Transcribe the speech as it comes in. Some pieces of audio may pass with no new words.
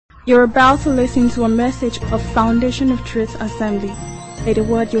You're about to listen to a message of Foundation of Truth Assembly. May the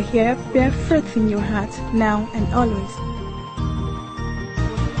word you hear bear fruit in your heart, now and always.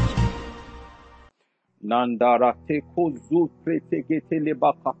 Nandara teko zutre tegete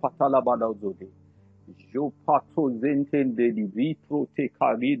leba kapatala badazode. Jopato zentende di vitro te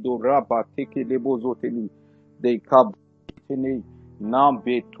carido raba teke lebo zoteli. De kabtene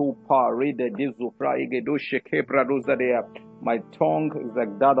nambe to pare de dizofra egedo shekebra dozadea. My tongue is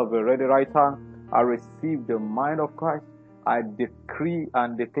like that of a ready writer. I receive the mind of Christ. I decree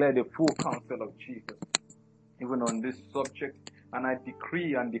and declare the full counsel of Jesus, even on this subject. And I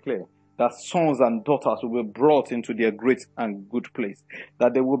decree and declare that sons and daughters will be brought into their great and good place,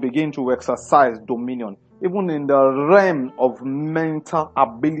 that they will begin to exercise dominion, even in the realm of mental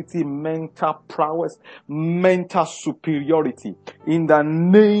ability, mental prowess, mental superiority, in the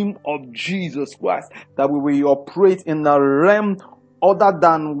name of Jesus Christ, that we will operate in the realm other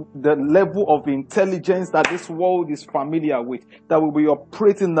than the level of intelligence that this world is familiar with, that we will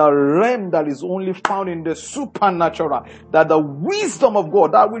operate in the realm that is only found in the supernatural, that the wisdom of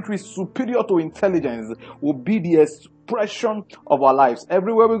God, that which is superior to intelligence, will be the expression of our lives.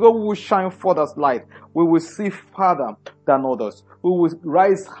 Everywhere we go, we will shine forth as light. We will see farther than others. We will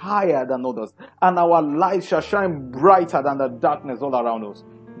rise higher than others. And our light shall shine brighter than the darkness all around us.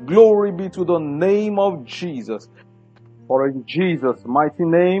 Glory be to the name of Jesus. For in Jesus' mighty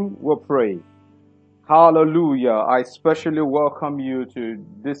name we pray. Hallelujah. I especially welcome you to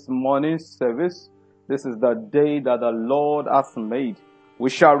this morning's service. This is the day that the Lord has made. We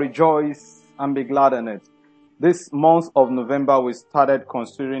shall rejoice and be glad in it. This month of November, we started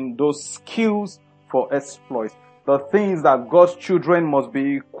considering those skills for exploits, the things that God's children must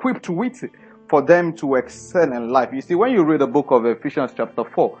be equipped with for them to excel in life. You see, when you read the book of Ephesians chapter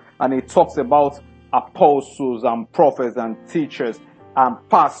 4, and it talks about apostles and prophets and teachers and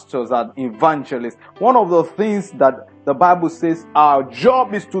pastors and evangelists, one of the things that the Bible says our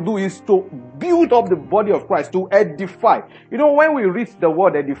job is to do is to build up the body of Christ, to edify. You know, when we read the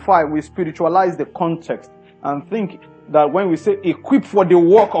word edify, we spiritualize the context and think that when we say equip for the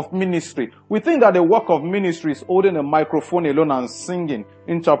work of ministry, we think that the work of ministry is holding a microphone alone and singing,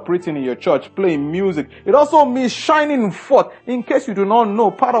 interpreting in your church, playing music. It also means shining forth. In case you do not know,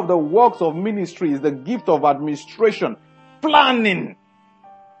 part of the works of ministry is the gift of administration, planning.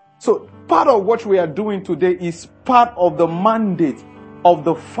 So part of what we are doing today is part of the mandate of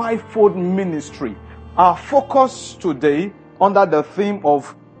the fivefold ministry. Our focus today, under the theme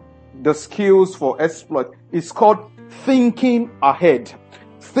of the skills for exploit, is called thinking ahead.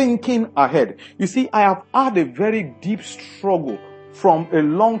 Thinking ahead. You see, I have had a very deep struggle from a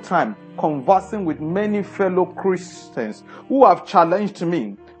long time conversing with many fellow Christians who have challenged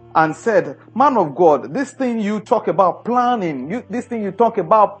me and said, man of God, this thing you talk about planning, this thing you talk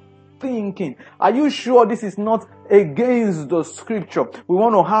about thinking, are you sure this is not against the scripture? We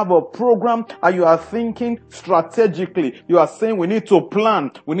want to have a program and you are thinking strategically. You are saying we need to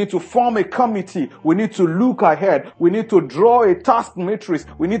plan, we need to form a committee, we need to look ahead, we need to draw a task matrix,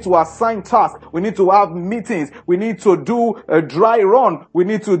 we need to assign tasks, we need to have meetings, we need to do a dry run, we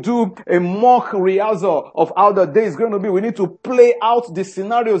need to do a mock rehearsal of how the day is going to be. We need to play out the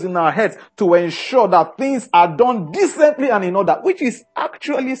scenarios in our heads to ensure that things are done decently and in order, which is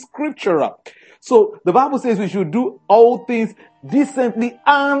actually scriptural. So the Bible says we should do all things decently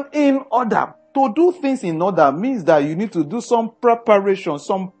and in order. To do things in order means that you need to do some preparation,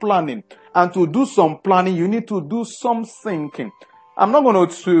 some planning. And to do some planning, you need to do some thinking. I'm not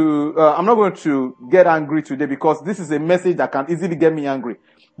going to get angry today because this is a message that can easily get me angry.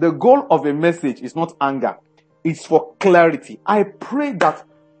 The goal of a message is not anger. It's for clarity. I pray that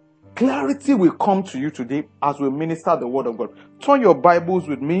clarity will come to you today as we minister the word of God. Turn your Bibles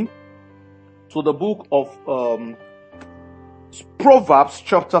with me to the book of Proverbs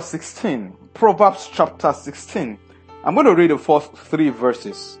chapter 16. Proverbs chapter 16. I'm going to read the first 3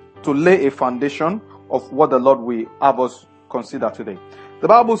 verses to lay a foundation of what the Lord will have us consider today. The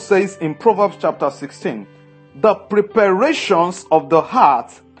Bible says in Proverbs chapter 16, the preparations of the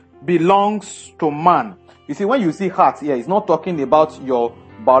heart belongs to man. You see, when you see heart here, it's not talking about your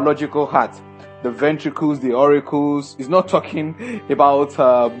biological heart, the ventricles, the auricles. It's not talking about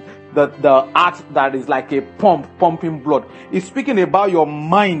the heart that is like a pump, pumping blood. It's speaking about your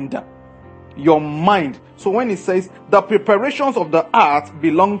mind. Your mind. So when it says the preparations of the heart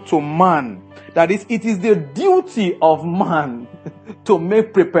belong to man, that is, it is the duty of man to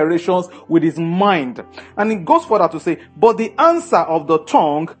make preparations with his mind. And it goes further to say, but the answer of the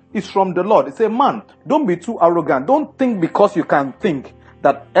tongue is from the Lord. It says, man, don't be too arrogant. Don't think because you can think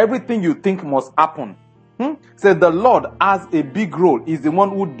that everything you think must happen. Said the Lord has a big role. Is the one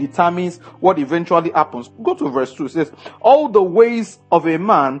who determines what eventually happens. Go to verse 2. It says, all the ways of a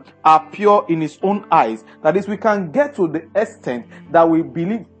man are pure in his own eyes. That is, we can get to the extent that we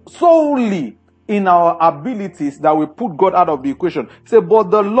believe solely in our abilities that we put God out of the equation. Say, but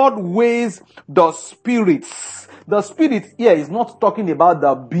the Lord weighs the spirits. The spirit here is not talking about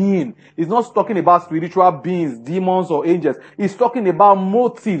the being. It's not talking about spiritual beings, demons or angels. It's talking about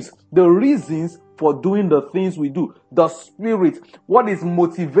motives, the reasons for doing the things we do. The spirit, what is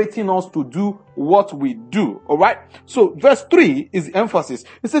motivating us to do what we do. Alright? So verse 3 is the emphasis.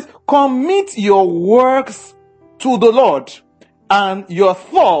 It says, commit your works to the Lord and your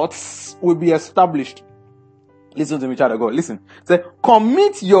thoughts will be established. Listen to me, child of God. Listen. Say,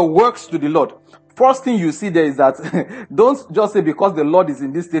 commit your works to the Lord. First thing you see there is that don't just say because the Lord is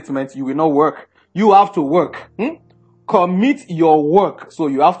in this statement, you will not work. You have to work. Commit your work. So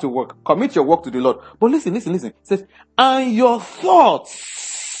you have to work. Commit your work to the Lord. But listen. It says, and your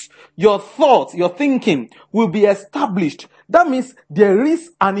thoughts, your thinking will be established. That means there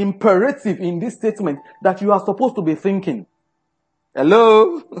is an imperative in this statement that you are supposed to be thinking.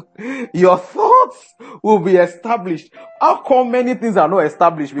 Hello? Your thoughts will be established. How come many things are not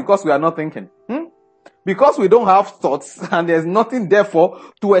established? Because we are not thinking. Because we don't have thoughts and there's nothing therefore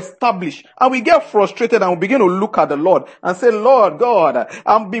to establish. And we get frustrated and we begin to look at the Lord and say, Lord God,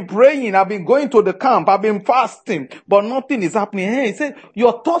 I've been praying, I've been going to the camp, I've been fasting, but nothing is happening. Hey, he said,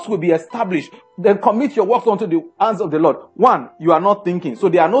 your thoughts will be established. Then commit your works unto the hands of the Lord. 1, you are not thinking. So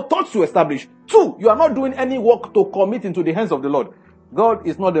there are no thoughts to establish. 2, you are not doing any work to commit into the hands of the Lord. God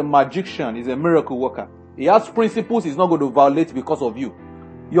is not a magician, he's a miracle worker. He has principles he's not going to violate because of you.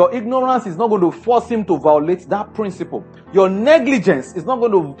 Your ignorance is not going to force him to violate that principle. Your negligence is not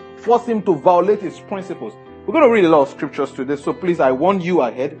going to force him to violate his principles. We're going to read a lot of scriptures today, so please, I warn you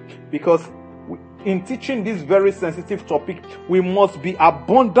ahead, because in teaching this very sensitive topic, we must be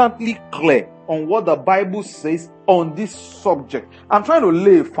abundantly clear on what the Bible says on this subject. I'm trying to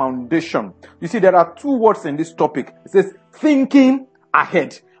lay a foundation. You see, there are 2 words in this topic. It says, thinking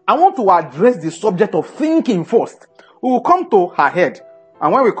ahead. I want to address the subject of thinking first. We will come to ahead.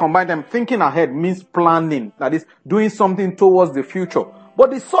 And when we combine them, thinking ahead means planning. That is, doing something towards the future.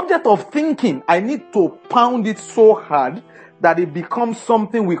 But the subject of thinking, I need to pound it so hard that it becomes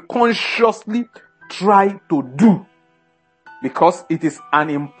something we consciously try to do. Because it is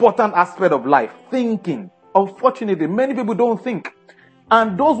an important aspect of life. Thinking. Unfortunately, many people don't think.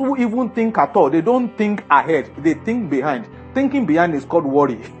 And those who even think at all, they don't think ahead. They think behind. Thinking behind is called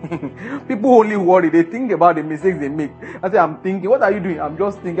worry. People only worry. They think about the mistakes they make. I say, I'm thinking. What are you doing? I'm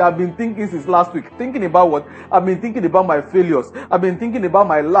just thinking. I've been thinking since last week. Thinking about what? I've been thinking about my failures. I've been thinking about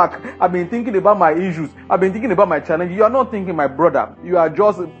my lack. I've been thinking about my issues. I've been thinking about my challenge. You are not thinking, my brother. You are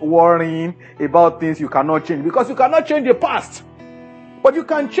just worrying about things you cannot change. Because you cannot change the past. But you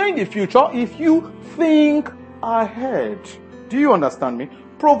can change the future if you think ahead. Do you understand me?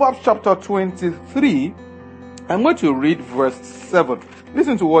 Proverbs chapter 23. I'm going to read verse 7.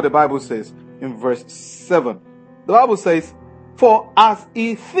 Listen to what the Bible says in verse 7. The Bible says, for as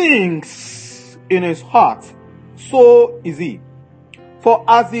he thinks in his heart, so is he. For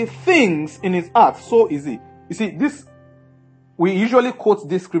as he thinks in his heart, so is he. You see, we usually quote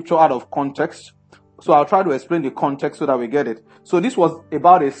this scripture out of context. So I'll try to explain the context so that we get it. So this was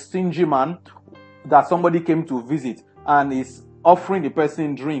about a stingy man that somebody came to visit and is offering the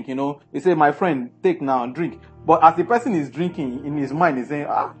person drink, He said, my friend, take now and drink. But as the person is drinking, in his mind, he's saying,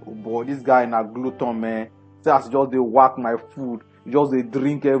 oh boy, this guy na glutton, man. Say as just they whack my food, just they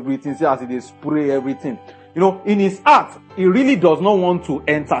drink everything, say as they spray everything. In his heart, he really does not want to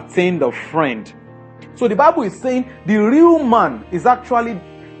entertain the friend. So the Bible is saying the real man is actually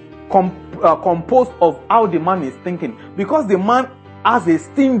composed of how the man is thinking. Because the man has a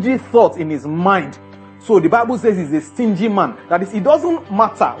stingy thought in his mind. So the Bible says he's a stingy man. That is, it doesn't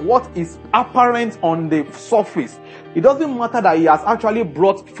matter what is apparent on the surface. It doesn't matter that he has actually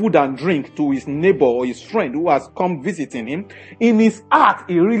brought food and drink to his neighbor or his friend who has come visiting him. In his heart,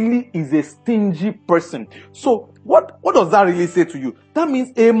 he really is a stingy person. So what does that really say to you? That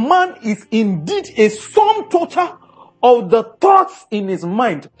means a man is indeed a sum total of the thoughts in his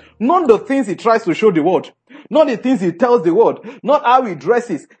mind, not the things he tries to show the world, not the things he tells the world, not how he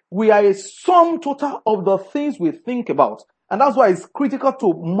dresses. We are a sum total of the things we think about. And that's why it's critical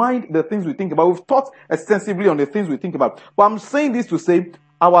to mind the things we think about. We've thought extensively on the things we think about. But I'm saying this to say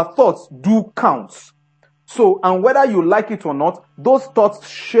our thoughts do count. So, and whether you like it or not, those thoughts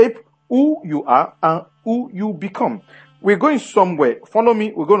shape who you are and who you become. We're going somewhere. Follow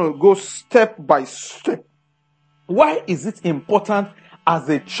me. We're going to go step by step. Why is it important as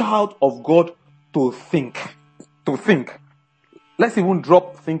a child of God to think. To think. Let's even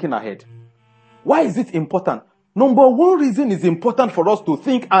drop thinking ahead. Why is it important? Number one reason it's important for us to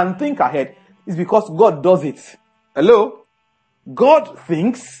think and think ahead is because God does it. Hello? God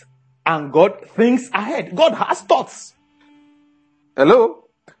thinks and God thinks ahead. God has thoughts. Hello?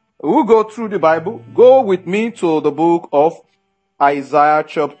 We'll go through the Bible. Go with me to the book of Isaiah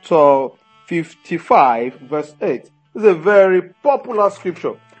chapter 55 verse 8. This is a very popular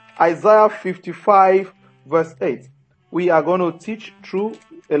scripture. Isaiah 55 verse 8. We are going to teach through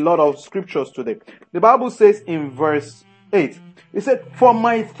a lot of scriptures today. The Bible says in verse 8, it said, "For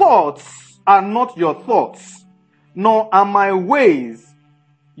my thoughts are not your thoughts, nor are my ways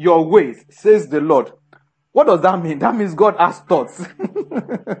your ways, says the Lord." What does that mean? That means God has thoughts.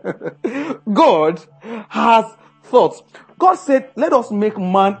 God has thoughts. God said, let us make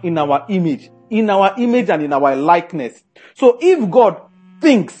man in our image and in our likeness. So if God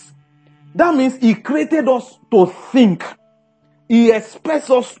thinks, that means he created us to think. He expects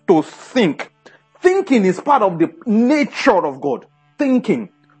us to think. Thinking is part of the nature of God. Thinking.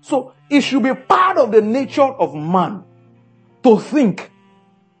 So it should be part of the nature of man to think.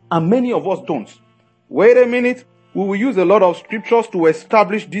 And many of us don't. Wait a minute. We will use a lot of scriptures to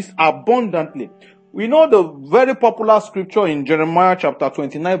establish this abundantly. We know the very popular scripture in Jeremiah chapter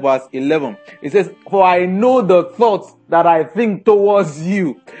 29 verse 11. It says, "For I know the thoughts that I think towards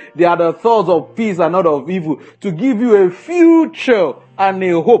you. They are the thoughts of peace and not of evil, to give you a future and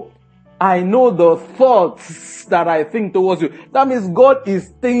a hope. I know the thoughts that I think towards you." That means God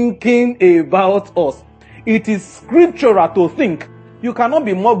is thinking about us. It is scriptural to think. You cannot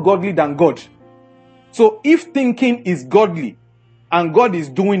be more godly than God. So if thinking is godly and God is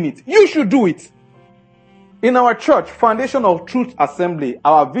doing it, you should do it. In our church, Foundation of Truth Assembly,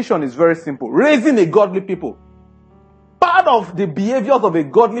 our vision is very simple. Raising a godly people. Part of the behaviors of a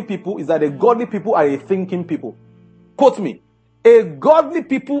godly people is that a godly people are a thinking people. Quote me. A godly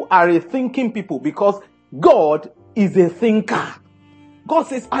people are a thinking people because God is a thinker. God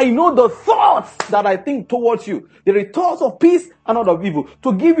says, "I know the thoughts that I think towards you. They are thoughts of peace and not of evil,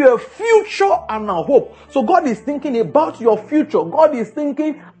 to give you a future and a hope." So God is thinking about your future. God is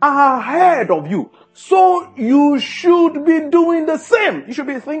thinking ahead of you. So you should be doing the same. You should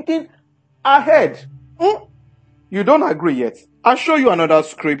be thinking ahead. You don't agree yet? I'll show you another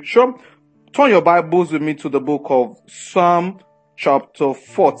scripture. Turn your Bibles with me to the book of Psalm chapter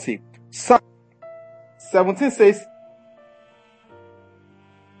 40. Psalm 17 says,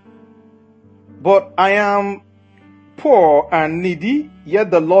 "But I am poor and needy,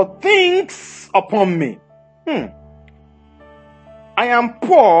 yet the Lord thinks upon me." I am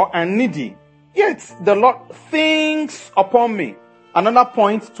poor and needy, yet the Lord thinks upon me. Another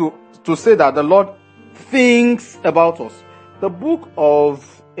point to say that the Lord thinks about us. The book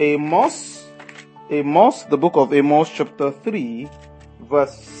of Amos, the book of Amos chapter 3,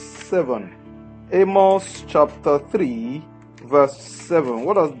 verse 7. Amos chapter 3, verse 7.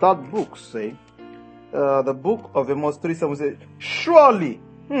 What does that book say? The book of Amos 3:7 says, "Surely,"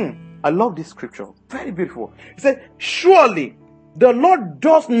 I love this scripture, very beautiful. It said, "Surely the Lord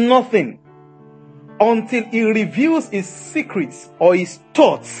does nothing until he reveals his secrets or his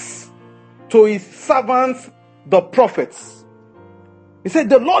thoughts to his servants, the prophets." He said,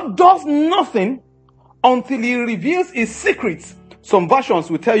 the Lord does nothing until he reveals his secrets. Some versions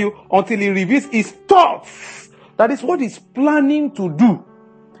will tell you until he reveals his thoughts. That is what he's planning to do.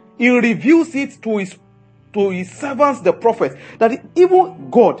 He reveals it to his servants, the prophets. That even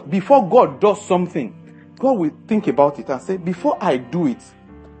God, before God does something, God will think about it and say, before I do it,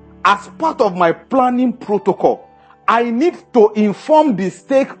 as part of my planning protocol, I need to inform the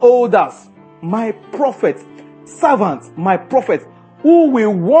stakeholders, my prophets, servants, my prophets, who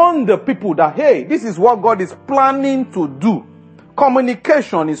will warn the people that, hey, this is what God is planning to do.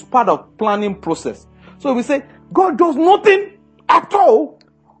 Communication is part of planning process. So we say, God does nothing at all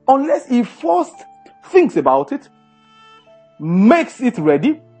unless he first thinks about it, makes it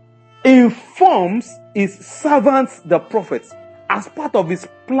ready, informs his servants, the prophets, as part of his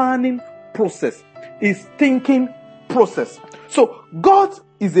planning process, his thinking process. So God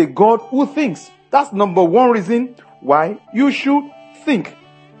is a God who thinks. That's number one reason why you should think.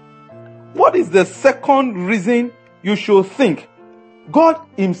 What is the second reason you should think? God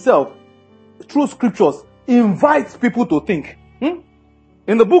himself, through scriptures, invites people to think.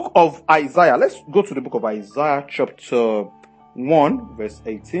 In the book of Isaiah, let's go to the book of Isaiah chapter 1 verse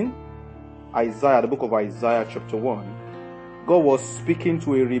 18. Isaiah, the book of Isaiah chapter 1. God was speaking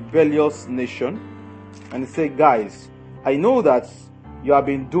to a rebellious nation and he said, guys, I know that you have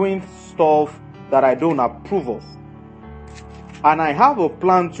been doing stuff that I don't approve of. and I have a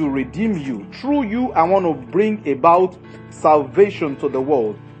plan to redeem you. Through you, I want to bring about salvation to the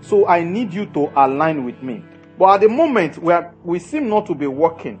world. So I need you to align with me. But at the moment where we seem not to be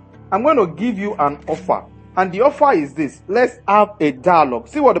working, I'm going to give you an offer. And the offer is this. Let's have a dialogue.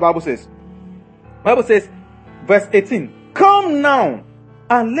 See what the Bible says. The Bible says, verse 18, come now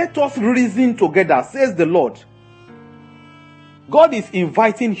and let us reason together, says the Lord. God is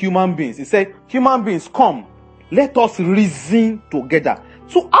inviting human beings. He said, human beings, come, let us reason together.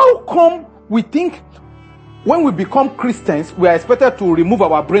 So how come we think when we become Christians, we are expected to remove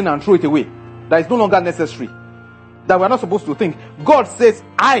our brain and throw it away? That is no longer necessary. That we are not supposed to think. God says,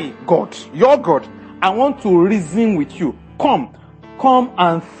 I, God, your God, I want to reason with you. Come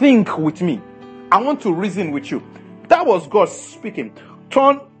and think with me. I want to reason with you. That was God speaking.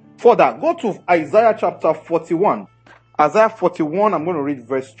 Turn further. Go to Isaiah chapter 41. Isaiah 41, I'm going to read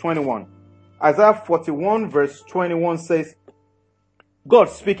verse 21. Isaiah 41 verse 21 says, God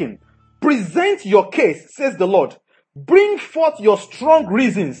speaking, present your case, says the Lord. Bring forth your strong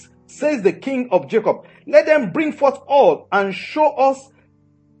reasons, says the King of Jacob. Let them bring forth all and show us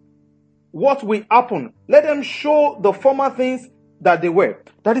what will happen. Let them show the former things that they were.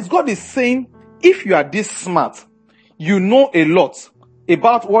 That is, God is saying, if you are this smart, you know a lot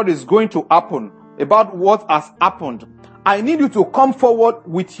about what is going to happen, about what has happened. I need you to come forward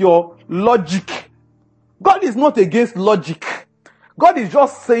with your logic. God is not against logic. God is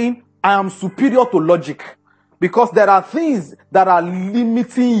just saying, I am superior to logic. Because there are things that are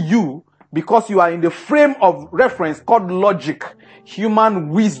limiting you because you are in the frame of reference called logic, human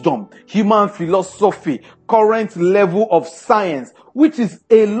wisdom, human philosophy, current level of science, which is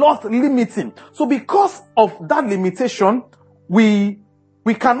a lot limiting. So because of that limitation, we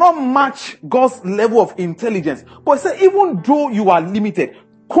cannot match God's level of intelligence. But he said, even though you are limited,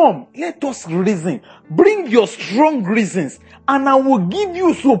 come, let us reason. Bring your strong reasons, and I will give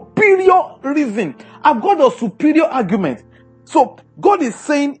you superior reason. I've got a superior argument. So God is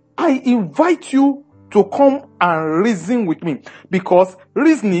saying, I invite you to come and reason with me, because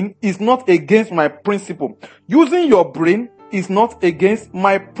reasoning is not against my principle. Using your brain is not against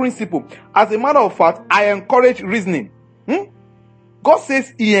my principle. As a matter of fact, I encourage reasoning. God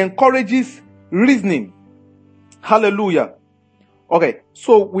says he encourages reasoning. Hallelujah. Okay,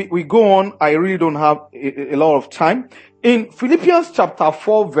 so we go on. I really don't have a lot of time. In Philippians chapter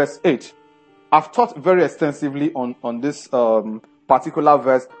 4 verse 8, I've taught very extensively on this particular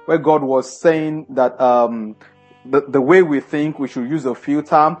verse where God was saying that the way we think, we should use a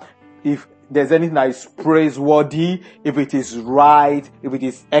filter. If there's anything that is praiseworthy, if it is right, if it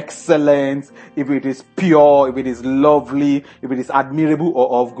is excellent, if it is pure, if it is lovely, if it is admirable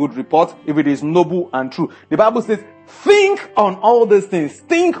or of good report, if it is noble and true. The Bible says, think on all these things.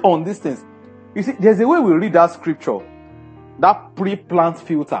 Think on these things. You see, there's a way we read that scripture, that pre-plant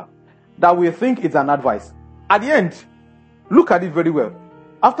filter, that we think it's an advice. At the end, look at it very well.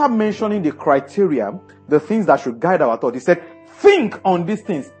 After mentioning the criteria, the things that should guide our thought, he said, think on these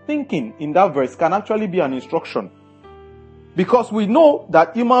things. Thinking in that verse can actually be an instruction. Because we know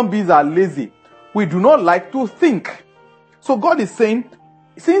that human beings are lazy. We do not like to think. So God is saying,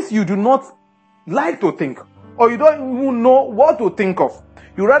 since you do not like to think, or you don't even know what to think of,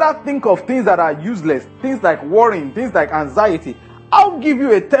 you rather think of things that are useless, things like worrying, things like anxiety, I'll give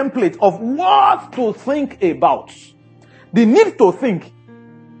you a template of what to think about. The need to think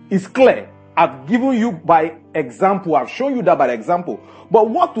is clear. I've given you by example. I've shown you that by example. But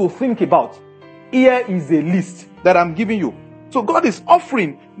what to think about, here is a list that I'm giving you. So God is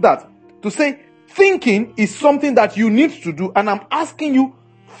offering that to say, thinking is something that you need to do. And I'm asking you,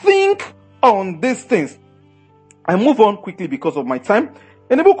 think on these things. I move on quickly because of my time.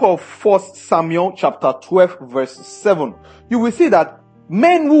 In the book of 1 Samuel chapter 12 verse 7, you will see that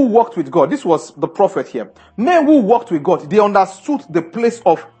men who walked with God, this was the prophet here, men who walked with God, they understood the place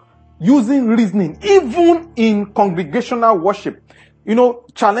of using reasoning, even in congregational worship. You know,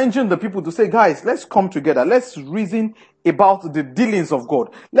 challenging the people to say, guys, let's come together. Let's reason about the dealings of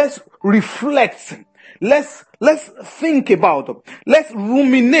God. Let's reflect. Let's think about. Let's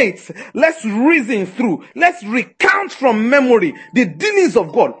ruminate. Let's reason through. Let's recount from memory the dealings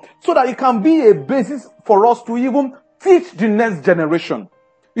of God, so that it can be a basis for us to even teach the next generation.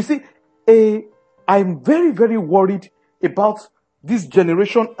 You see, I'm very, very worried about this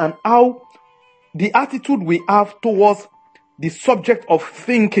generation and how the attitude we have towards the subject of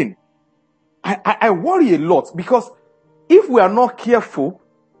thinking. I worry a lot, because if we are not careful,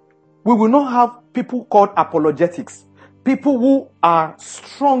 we will not have people called apologetics, people who are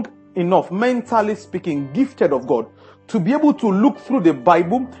strong enough, mentally speaking, gifted of God, to be able to look through the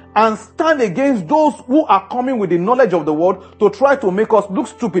Bible and stand against those who are coming with the knowledge of the world to try to make us look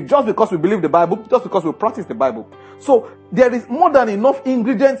stupid just because we believe the Bible, just because we practice the Bible. So there is more than enough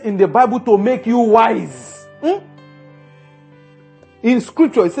ingredients in the Bible to make you wise. In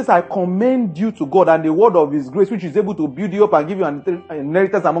scripture, it says, I commend you to God and the word of his grace, which is able to build you up and give you an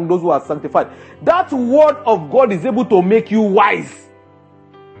inheritance among those who are sanctified. That word of God is able to make you wise.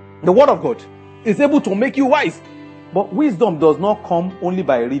 The word of God is able to make you wise. But wisdom does not come only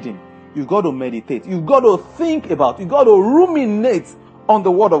by reading. You've got to meditate. You've got to think about. You've got to ruminate on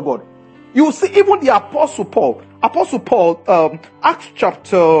the word of God. You see, even the Apostle Paul, Acts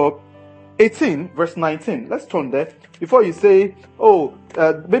chapter 18, verse 19. Let's turn there. Before you say,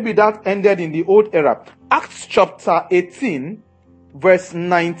 maybe that ended in the old era. Acts chapter 18, verse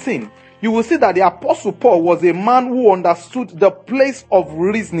 19. You will see that the Apostle Paul was a man who understood the place of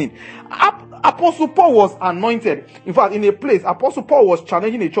reasoning. Apostle Paul was anointed. In fact, in a place, Apostle Paul was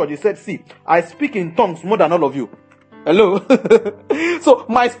challenging the church. He said, see, I speak in tongues more than all of you. Hello? So,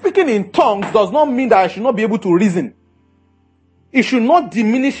 my speaking in tongues does not mean that I should not be able to reason. It should not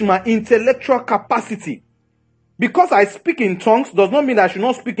diminish my intellectual capacity. Because I speak in tongues does not mean that I should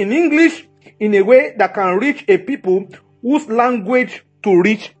not speak in English in a way that can reach a people whose language to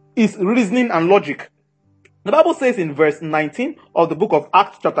reach is reasoning and logic. The Bible says in verse 19 of the book of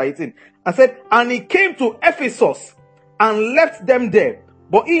Acts chapter 18, and said, and he came to Ephesus and left them there,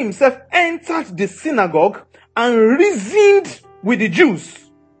 but he himself entered the synagogue and reasoned with the Jews.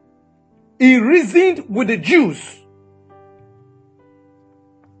 He reasoned with the Jews.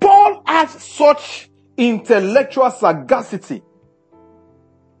 Paul had such intellectual sagacity,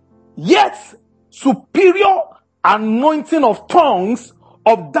 yet superior anointing of tongues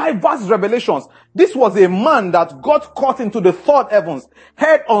of diverse revelations. This was a man that got caught into the third heavens,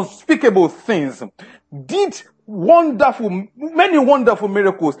 heard unspeakable things, did many wonderful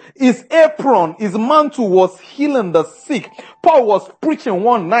miracles. His apron, his mantle was healing the sick. Paul was preaching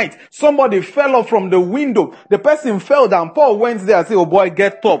one night. Somebody fell off from the window. The person fell down. Paul went there and said, oh boy,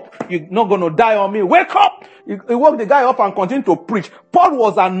 get up. You're not going to die on me. Wake up! He woke the guy up and continued to preach. Paul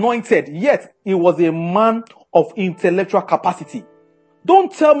was anointed, yet he was a man of intellectual capacity.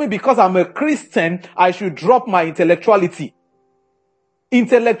 Don't tell me because I'm a Christian, I should drop my intellectuality.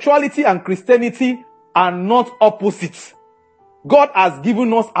 Intellectuality and Christianity are not opposites. God has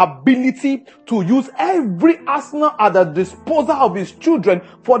given us ability to use every arsenal at the disposal of his children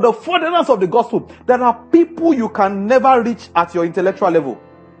for the furtherance of the gospel. There are people you can never reach at your intellectual level.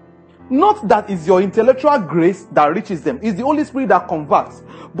 Not that it's your intellectual grace that reaches them. It's the Holy Spirit that converts.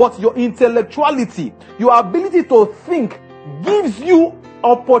 But your intellectuality, your ability to think, gives you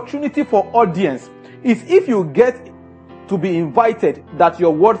opportunity for audience. It's if you get to be invited that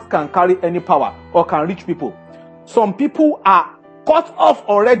your words can carry any power or can reach people. Some people are cut off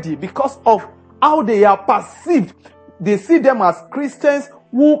already because of how they are perceived. They see them as Christians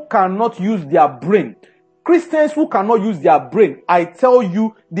who cannot use their brain. Christians who cannot use their brain, I tell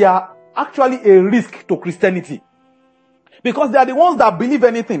you, they are actually a risk to Christianity. Because they are the ones that believe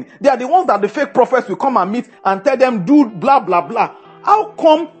anything. They are the ones that the fake prophets will come and meet and tell them, do blah, blah, blah. How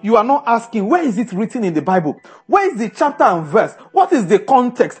come you are not asking, where is it written in the Bible? Where is the chapter and verse? What is the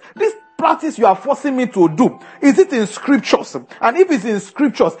context? This practice you are forcing me to do, is it in scriptures? And if it's in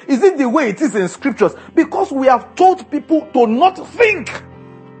scriptures, is it the way it is in scriptures? Because we have told people to not think.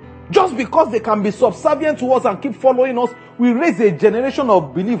 Just because they can be subservient to us and keep following us, we raise a generation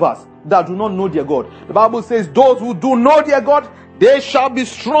of believers that do not know their God. The Bible says, those who do know their God, they shall be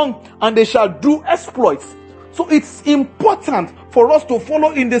strong and they shall do exploits. So it's important for us to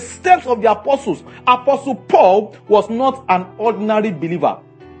follow in the steps of the apostles. Apostle Paul was not an ordinary believer.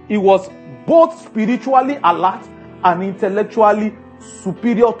 He was both spiritually alert and intellectually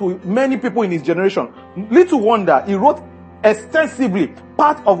superior to many people in his generation. Little wonder, he wrote extensively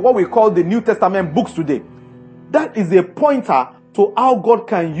part of what we call the New Testament books today. That is a pointer to how God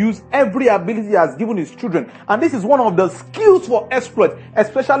can use every ability he has given his children. And this is one of the skills for exploit,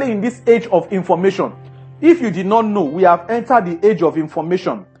 especially in this age of information. If you did not know, we have entered the age of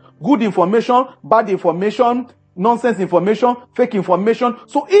information. Good information, bad information, nonsense information, fake information.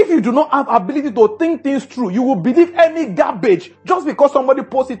 So if you do not have ability to think things through, you will believe any garbage just because somebody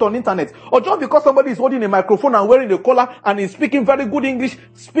posts it on internet, or just because somebody is holding a microphone and wearing a collar and is speaking very good English,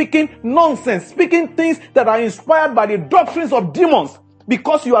 speaking nonsense, speaking things that are inspired by the doctrines of demons,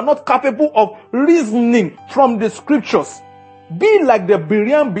 because you are not capable of reasoning from the scriptures. Be like the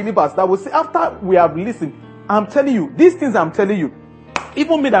Berean believers that will say, after we have listened, I'm telling you, these things I'm telling you,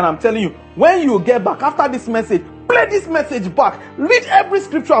 even me that I'm telling you, when you get back after this message, play this message back, read every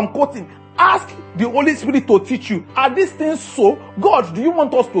scripture I'm quoting, ask the Holy Spirit to teach you. Are these things so? God, do you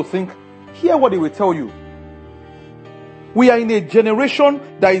want us to think? Hear what He will tell you. We are in a generation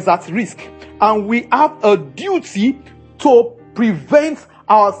that is at risk, and we have a duty to prevent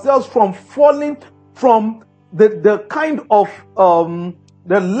ourselves from falling from the kind of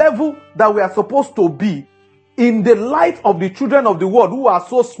the level that we are supposed to be in the light of the children of the world who are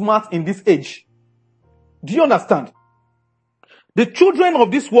so smart in this age. Do you understand? The children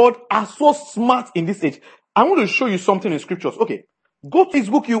of this world are so smart in this age. I want to show you something in scriptures. Okay. Go to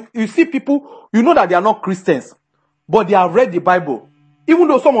Facebook, you see people, you know that they are not Christians, but they have read the Bible. Even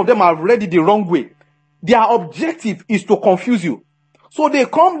though some of them have read it the wrong way, their objective is to confuse you. So they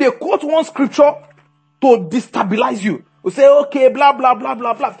quote one scripture to destabilize you. You say, okay, blah, blah, blah,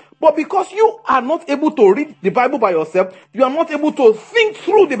 blah, blah. But because you are not able to read the Bible by yourself, you are not able to think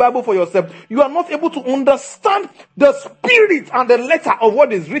through the Bible for yourself, you are not able to understand the spirit and the letter of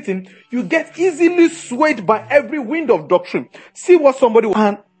what is written, you get easily swayed by every wind of doctrine. See what somebody...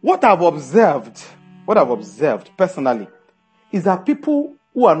 And what I've observed personally, is that people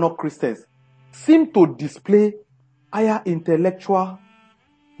who are not Christians seem to display higher intellectual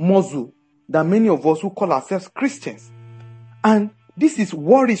muscle than many of us who call ourselves Christians. And this is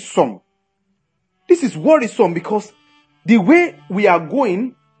worrisome. This is worrisome because the way we are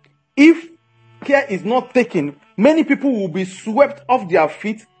going, if care is not taken, many people will be swept off their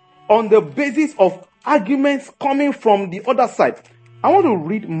feet on the basis of arguments coming from the other side. I want to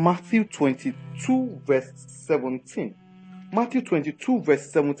read Matthew 22 verse 17. Matthew 22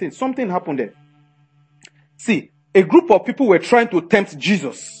 verse 17. Something happened there. See, a group of people were trying to tempt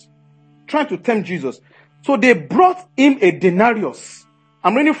Jesus. So they brought him a denarius.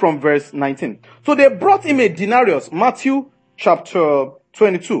 I'm reading from verse 19. So they brought him a denarius. Matthew chapter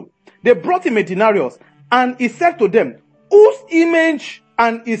 22. They brought him a denarius. And he said to them, whose image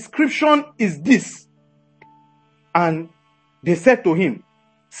and inscription is this? And they said to him,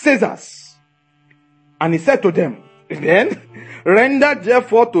 Caesar's. And he said to them, then, render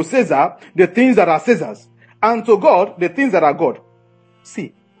therefore to Caesar the things that are Caesar's, and to God the things that are God.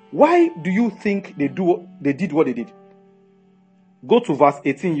 See, why do you think they did what they did? Go to verse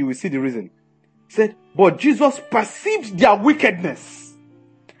 18, you will see the reason. He said, but Jesus perceived their wickedness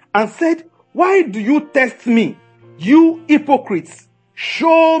and said, why do you test me, you hypocrites?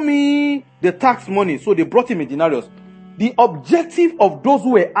 Show me the tax money. So they brought him a denarius. The objective of those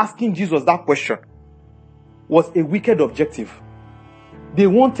who were asking Jesus that question was a wicked objective. They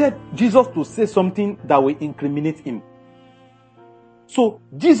wanted Jesus to say something that will incriminate him. So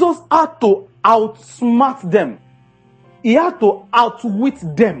Jesus had to outsmart them. He had to outwit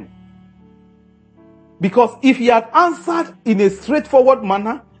them. Because if he had answered in a straightforward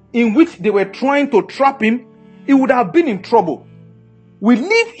manner in which they were trying to trap him, he would have been in trouble. We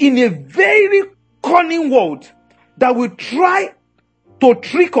live in a very cunning world that will try to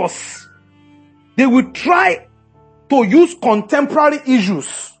trick us. They will try to use contemporary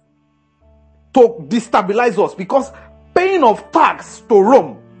issues to destabilize us, because paying of tax to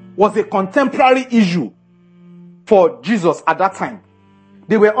Rome was a contemporary issue for Jesus at that time.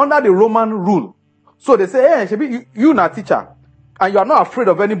 They were under the Roman rule. So they say, hey, Shebi, you're not a teacher, and you are not afraid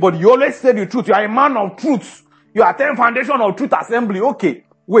of anybody. You always say the truth. You are a man of truth. You attend Foundation of Truth Assembly. Okay,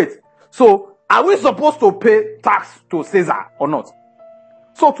 wait. So, are we supposed to pay tax to Caesar or not?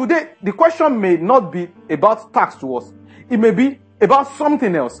 So today, the question may not be about tax to us. It may be about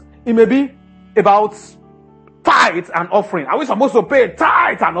something else. It may be about tithe and offering. Are we supposed to pay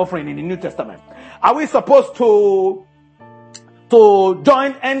tithe and offering in the New Testament? Are we supposed to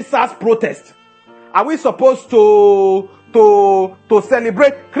join NSAS protest? Are we supposed to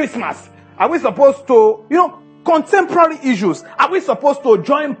celebrate Christmas? Are we supposed to, contemporary issues? Are we supposed to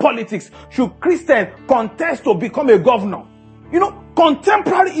join politics? Should Christians contest to become a governor?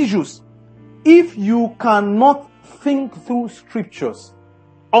 Contemporary issues. If you cannot think through scriptures,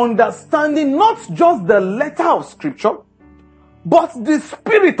 understanding not just the letter of scripture, but the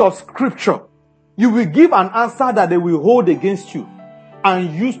spirit of scripture, you will give an answer that they will hold against you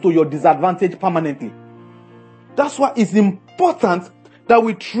and use to your disadvantage permanently. That's why it's important that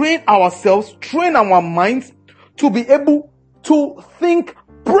we train ourselves, train our minds to be able to think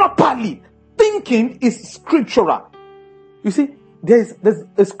properly. Thinking is scriptural. You see, there's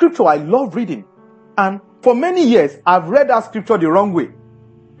a scripture I love reading, and for many years I've read that scripture the wrong way,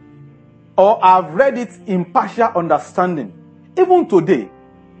 or I've read it in partial understanding. Even today,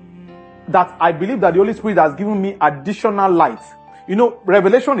 that I believe that the Holy Spirit has given me additional light.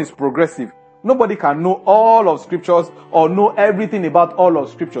 Revelation is progressive. Nobody can know all of scriptures or know everything about all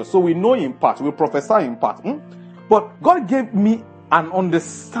of scriptures. So we know in part, we prophesy in part. But God gave me an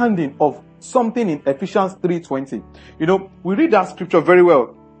understanding of something in Ephesians 3:20. You know, we read that scripture very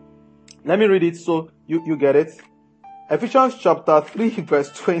well. Let me read it so you get it. Ephesians chapter 3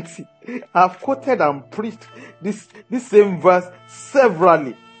 verse 20. I've quoted and preached this same verse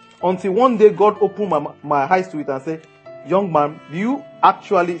severally until one day God opened my eyes to it and said, young man, do you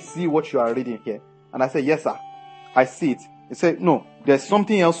actually see what you are reading here? And I said, yes, sir. I see it. He said, no, there's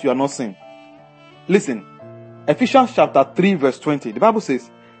something else you are not seeing. Listen, Ephesians chapter 3 verse 20. The Bible says,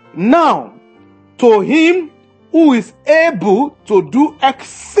 now to him who is able to do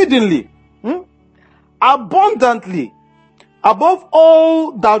exceedingly, abundantly, above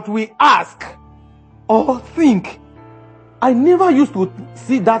all that we ask or think. I never used to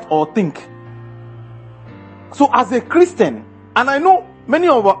see that or think. So as a Christian, and I know many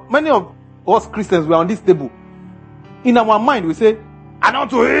of us Christians were on this table, in our mind we say, and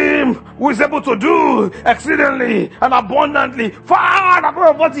unto him who is able to do exceedingly and abundantly, far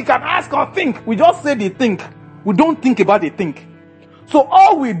above what he can ask or think. We just say the think. We don't think about the think. So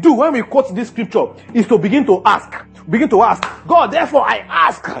all we do when we quote this scripture is to begin to ask. God, therefore I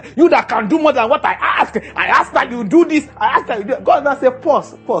ask, you that can do more than what I ask that you do this, I ask that you do. God now say,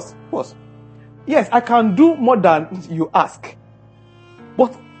 pause. Yes, I can do more than you ask,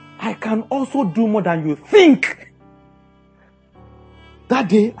 but I can also do more than you think. That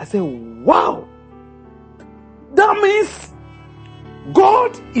day I said, wow, that means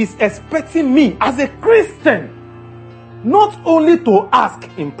God is expecting me as a Christian not only to ask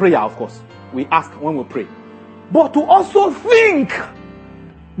in prayer, of course, we ask when we pray, but to also think.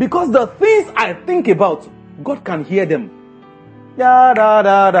 Because the things I think about, God can hear them.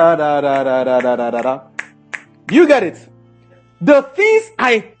 You get it? The things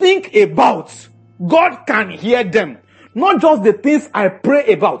I think about, God can hear them. Not just the things I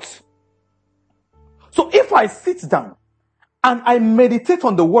pray about. So if I sit down and I meditate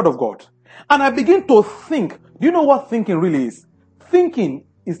on the word of God and I begin to think, do you know what thinking really is? Thinking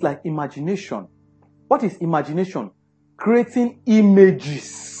is like imagination. What is imagination? Creating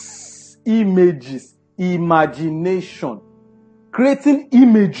images. Imagination. Creating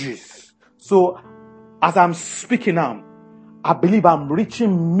images. So, as I'm speaking now, I believe I'm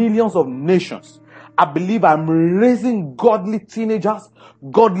reaching millions of nations. I believe I'm raising godly teenagers,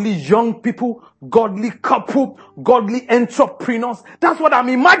 godly young people, godly couple, godly entrepreneurs. That's what I'm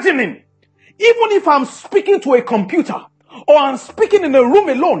imagining. Even if I'm speaking to a computer, or I'm speaking in a room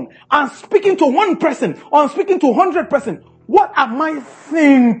alone, I'm speaking to one person, or I'm speaking to 100%, what am I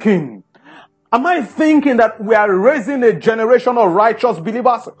thinking? Am I thinking that we are raising a generation of righteous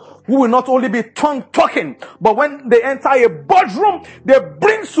believers who will not only be tongue talking, but when they enter a boardroom, they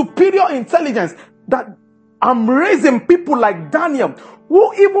bring superior intelligence? That I'm raising people like Daniel,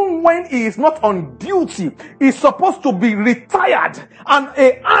 who even when he is not on duty, is supposed to be retired, and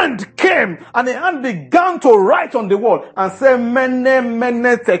a hand came and a hand began to write on the wall and say,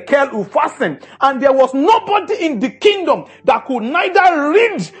 Mene tekel ufasen. And there was nobody in the kingdom that could neither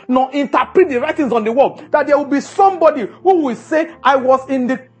read nor interpret the writings on the wall. That there will be somebody who will say, I was in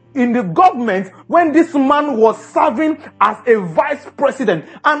the government when this man was serving as a vice president.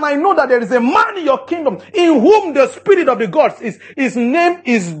 And I know that there is a man in your kingdom in whom the spirit of the gods is. His name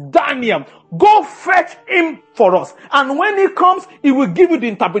is Daniel. Go fetch him for us. And when he comes, he will give you the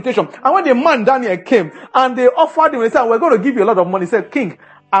interpretation. And when the man Daniel came and they offered him, they said, we're going to give you a lot of money. He said, King,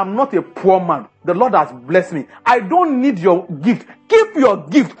 I'm not a poor man. The Lord has blessed me. I don't need your gift. Keep your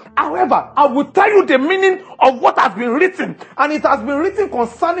gift. However, I will tell you the meaning of what has been written. And it has been written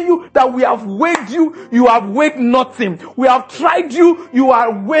concerning you that we have weighed you. You have weighed nothing. We have tried you. You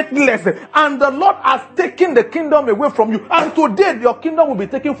are weightless. And the Lord has taken the kingdom away from you. And today, your kingdom will be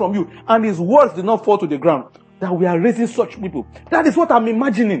taken from you. And his words did not fall to the ground. That we are raising such people. That is what I'm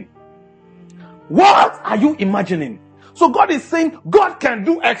imagining. What are you imagining? So God is saying God can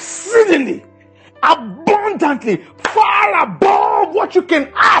do exceedingly, abundantly, far above what you can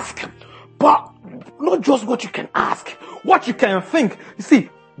ask. But not just what you can ask, what you can think. You see,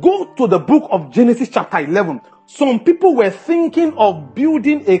 go to the book of Genesis chapter 11. Some people were thinking of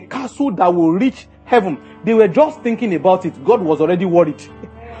building a castle that will reach heaven. They were just thinking about it. God was already worried.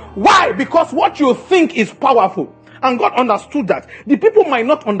 Why? Because what you think is powerful. And God understood that. The people might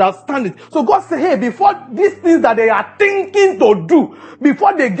not understand it. So God said, hey, before these things that they are thinking to do,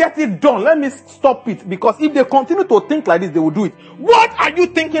 before they get it done, let me stop it. Because if they continue to think like this, they will do it. What are you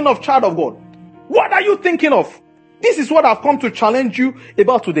thinking of, child of God? What are you thinking of? This is what I've come to challenge you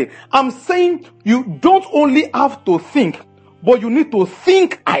about today. I'm saying you don't only have to think, but you need to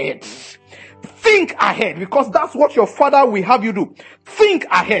think ahead. Think ahead, because that's what your father will have you do. Think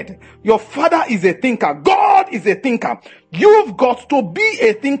ahead. Your father is a thinker. God is a thinker. You've got to be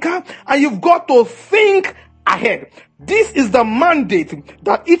a thinker, and you've got to think ahead. This is the mandate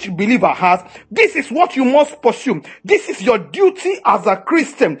that each believer has. This is what you must pursue. This is your duty as a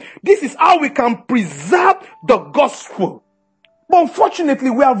Christian. This is how we can preserve the gospel. But unfortunately,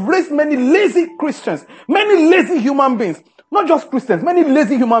 we have raised many lazy Christians, many lazy human beings. Not just Christians, many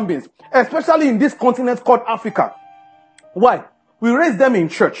lazy human beings, especially in this continent called Africa. Why? We raise them in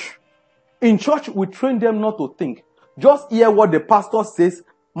church. In church, we train them not to think. Just hear what the pastor says.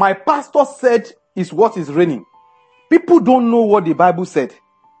 My pastor said is what is reigning. People don't know what the Bible said,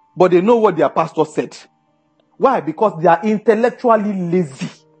 but they know what their pastor said. Why? Because they are intellectually lazy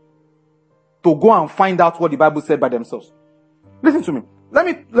to go and find out what the Bible said by themselves. Listen to me.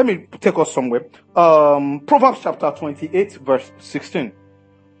 Let me take us somewhere. Proverbs chapter 28, verse 16.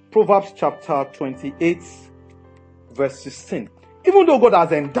 Proverbs chapter 28, verse 16. Even though God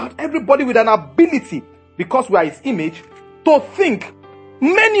has endowed everybody with an ability, because we are His image, to think,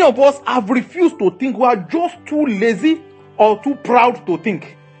 many of us have refused to think. We are just too lazy or too proud to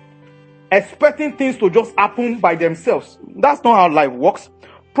think, expecting things to just happen by themselves. That's not how life works.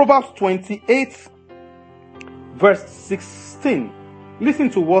 Proverbs 28, verse 16.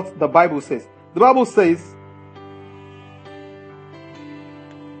 Listen to what the Bible says. The Bible says,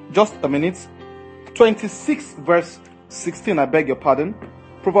 just a minute, 26 verse 16, I beg your pardon.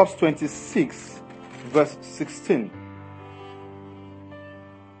 Proverbs 26 verse 16.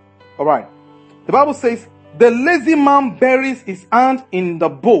 All right. The Bible says, the lazy man buries his hand in the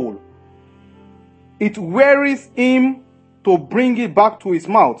bowl. It wearies him to bring it back to his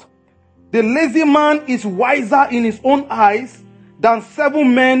mouth. The lazy man is wiser in his own eyes than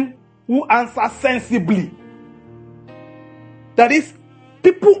 7 men who answer sensibly. That is,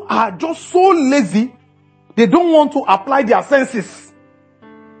 people are just so lazy, they don't want to apply their senses.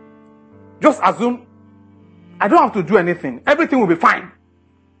 Just assume, I don't have to do anything. Everything will be fine.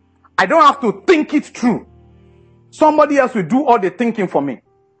 I don't have to think it through. Somebody else will do all the thinking for me.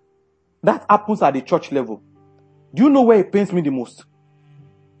 That happens at the church level. Do you know where it pains me the most?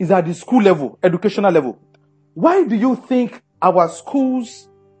 It's at the school level, educational level. Why do you think our schools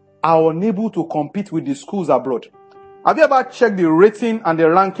are unable to compete with the schools abroad? Have you ever checked the rating and the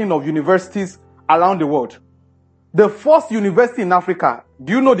ranking of universities around the world? The first university in Africa,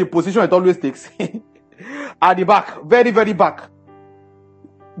 do you know the position it always takes? At the back, very, very back.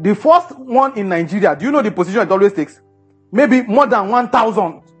 The first one in Nigeria, do you know the position it always takes? Maybe more than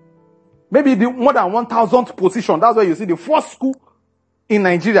 1,000. Maybe the more than 1,000th position. That's where you see the first school in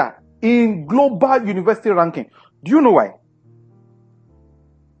Nigeria in global university ranking. Do you know why?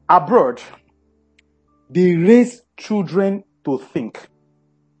 Abroad, they raise children to think.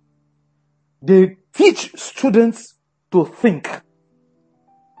 They teach students to think.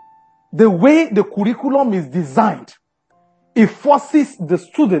 The way the curriculum is designed, it forces the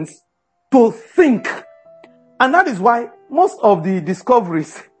students to think. And that is why most of the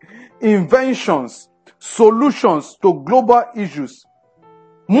discoveries, inventions, solutions to global issues,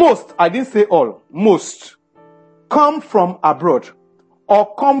 most, I didn't say all, most, come from abroad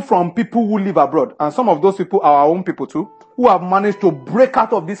or come from people who live abroad. And some of those people are our own people too, who have managed to break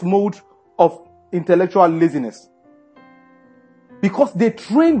out of this mode of intellectual laziness. Because they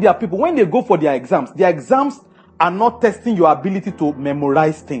train their people. When they go for their exams are not testing your ability to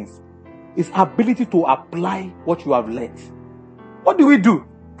memorize things. It's ability to apply what you have learned. What do we do?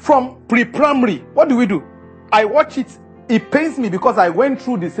 From pre-primary, what do we do? I watch it. It pains me because I went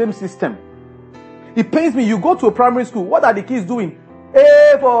through the same system. It pains me. You go to a primary school. What are the kids doing?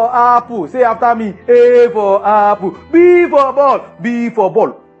 A for apple. Say after me. A for apple. B for ball. B for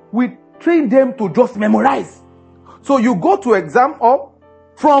ball. We train them to just memorize. So you go to exam or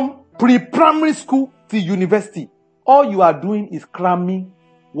from pre-primary school to university. All you are doing is cramming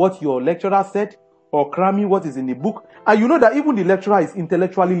what your lecturer said or cramming what is in the book. And you know that even the lecturer is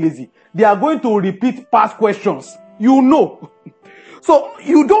intellectually lazy. They are going to repeat past questions. You know. So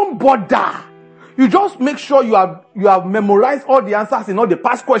you don't bother. You just make sure you have memorized all the answers in all the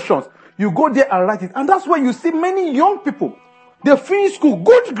past questions. You go there and write it. And that's why you see many young people. They finish school,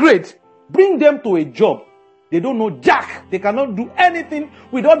 good grade. Bring them to a job. They don't know jack. They cannot do anything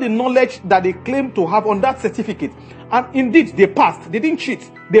with all the knowledge that they claim to have on that certificate. And indeed, they passed. They didn't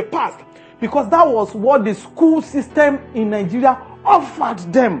cheat. They passed. Because that was what the school system in Nigeria offered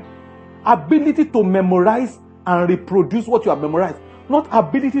them. Ability to memorize and reproduce what you have memorized. Not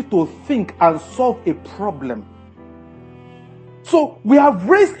ability to think and solve a problem. So we have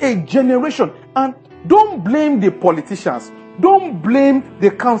raised a generation, and don't blame the politicians. Don't blame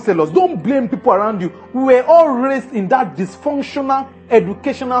the counselors. Don't blame people around you. We were all raised in that dysfunctional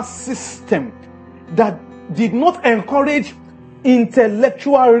educational system that did not encourage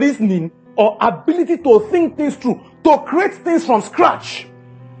intellectual reasoning or ability to think things through, to create things from scratch,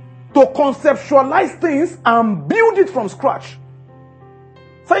 to conceptualize things and build it from scratch.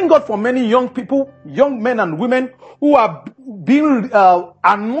 Thank God for many young people, young men and women who are being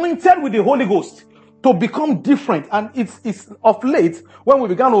anointed with the Holy Ghost to become different. And it's of late when we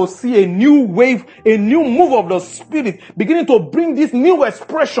began to see a new wave, a new move of the Spirit beginning to bring these new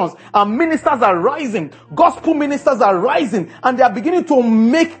expressions, and ministers are rising, gospel ministers are rising, and they are beginning to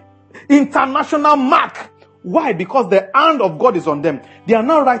make international mark. Why? Because the hand of God is on them. They are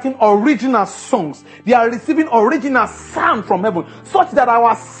now writing original songs. They are receiving original sound from heaven, such that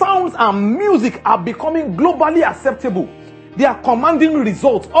our sounds and music are becoming globally acceptable. They are commanding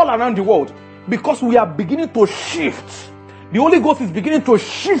results all around the world because we are beginning to shift. The Holy Ghost is beginning to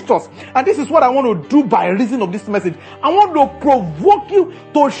shift us. And this is what I want to do by reason of this message. I want to provoke you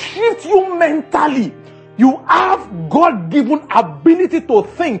to shift you mentally. You have God-given ability to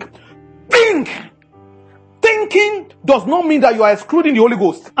think. Think! Thinking does not mean that you are excluding the Holy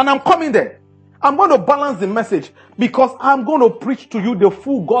Ghost. And I'm coming there. I'm going to balance the message because I'm going to preach to you the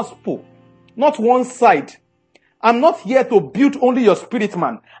full gospel, not one side. I'm not here to build only your spirit,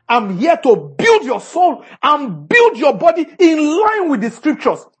 man. I'm here to build your soul and build your body in line with the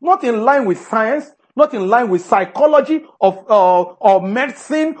scriptures, not in line with science, not in line with psychology or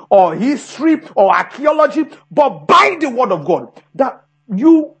medicine or history or archaeology, but by the word of God. That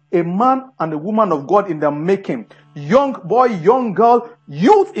you, a man and a woman of God in the making, young boy, young girl,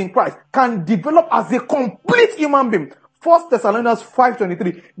 youth in Christ, can develop as a complete human being. 1 Thessalonians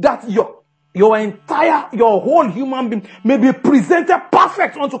 5:23, that your whole human being may be presented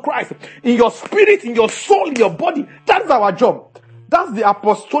perfect unto Christ in your spirit, in your soul, in your body. That's our job. That's the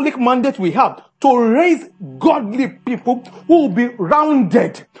apostolic mandate we have, to raise godly people who will be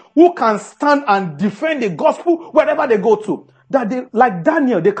rounded, who can stand and defend the gospel wherever they go to. That they, like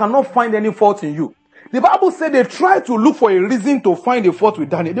Daniel, they cannot find any fault in you. The Bible said they tried to look for a reason to find a fault with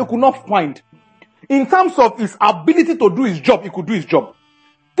Daniel. They could not find. In terms of his ability to do his job, he could do his job.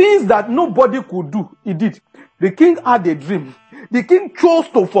 Things that nobody could do, he did. The king had a dream. The king chose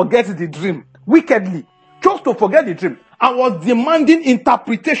to forget the dream wickedly. Chose to forget the dream and was demanding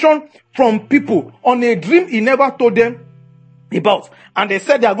interpretation from people on a dream he never told them about. And they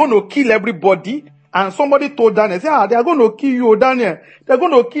said they are going to kill everybody. And somebody told Daniel, say, they are going to kill you, Daniel. They are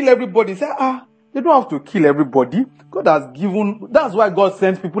going to kill everybody. Say, they don't have to kill everybody. God has given, that's why God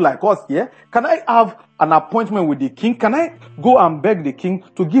sends people like us here. Can I have an appointment with the king? Can I go and beg the king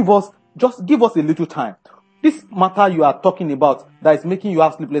to just give us a little time? This matter you are talking about that is making you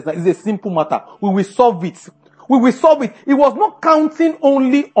have sleepless nights is a simple matter. We will solve it. We will solve it. He was not counting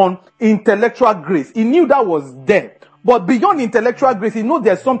only on intellectual grace. He knew that was there. But beyond intellectual grace, he knows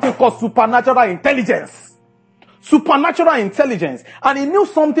there's something called supernatural intelligence. Supernatural intelligence. And he knew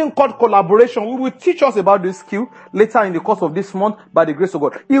something called collaboration. We will teach us about this skill later in the course of this month by the grace of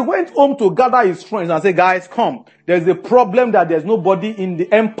God. He went home to gather his friends and say, guys, come. There's a problem that there's nobody in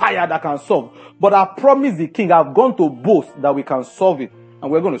the empire that can solve. But I promise the king, I've gone to boast that we can solve it.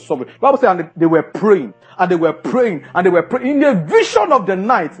 And we're going to solve it. The Bible says, and they were praying, and they were praying, and they were praying. In the vision of the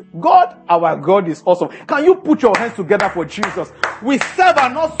night, God, our God is awesome. Can you put your hands together for Jesus? We serve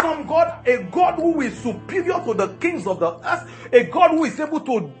an awesome God, a God who is superior to the kings of the earth, a God who is able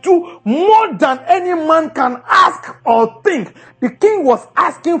to do more than any man can ask or think. The king was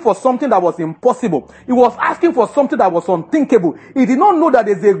asking for something that was impossible. He was asking for something that was unthinkable. He did not know that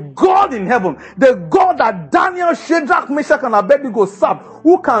there's a God in heaven, the God that Daniel, Shadrach, Meshach, and Abednego served,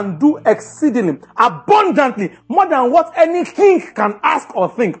 who can do exceedingly, abundantly, more than what any king can ask or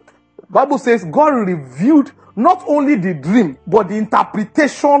think. The Bible says God revealed not only the dream, but the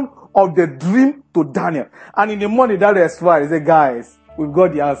interpretation of the dream to Daniel. And in the morning, that is why he said, guys, we've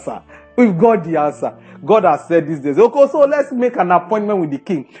got the answer. We've got the answer. God has said these days, okay, so let's make an appointment with the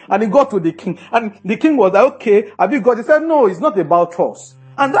king. And he got to the king. And the king was like, okay, have you got? He said, no, it's not about us.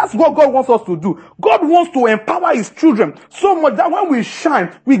 And that's what God wants us to do. God wants to empower his children so much that when we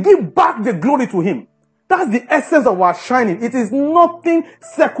shine, we give back the glory to him. That's the essence of our shining. It is nothing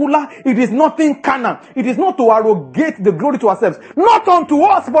secular. It is nothing carnal. It is not to arrogate the glory to ourselves. Not unto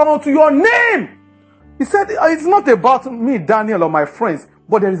us, but unto your name. He said, it's not about me, Daniel, or my friends,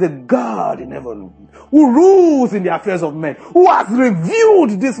 but there is a God in heaven who rules in the affairs of men, who has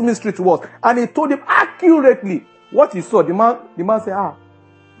revealed this mystery to us. And he told him accurately what he saw. The man said,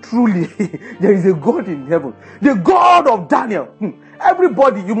 truly, there is a God in heaven. The God of Daniel.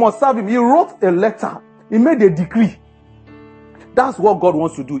 Everybody, you must serve him. He wrote a letter. He made a decree. That's what God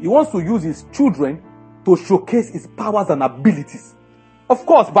wants to do. He wants to use his children to showcase his powers and abilities. Of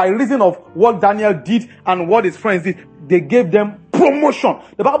course, by reason of what Daniel did and what his friends did, they gave them promotion.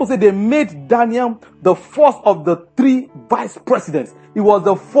 The Bible said they made Daniel the first of the 3 vice presidents. He was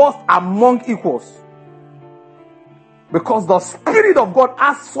the first among equals. Because the Spirit of God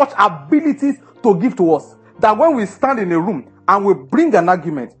has such abilities to give to us that when we stand in a room and we bring an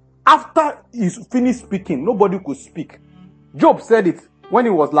argument, after he's finished speaking, nobody could speak. Job said it when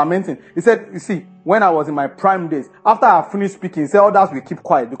he was lamenting. He said, you see, when I was in my prime days, after I finished speaking, he said, others will keep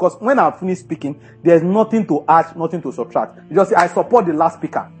quiet. Because when I finished speaking, there's nothing to add, nothing to subtract. You just say, I support the last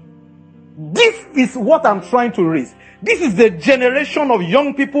speaker. This is what I'm trying to raise. This is the generation of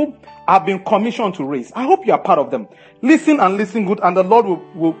young people I've been commissioned to raise. I hope you are part of them. Listen and listen good, and the Lord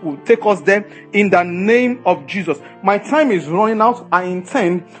will take us there in the name of Jesus. My time is running out. I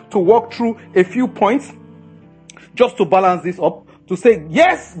intend to walk through a few points just to balance this up, to say,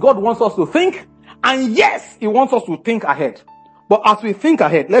 yes, God wants us to think, and yes, he wants us to think ahead. But as we think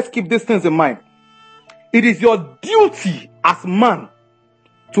ahead, let's keep these things in mind. It is your duty as man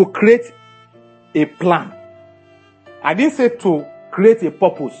to create a plan. I didn't say to create a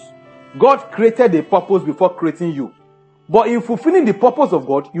purpose. God created a purpose before creating you. But in fulfilling the purpose of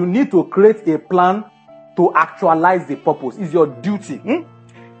God, you need to create a plan to actualize the purpose. It's your duty.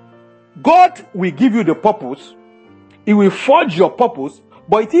 God will give you the purpose. He will forge your purpose.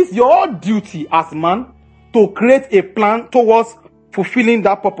 But it is your duty as man to create a plan towards fulfilling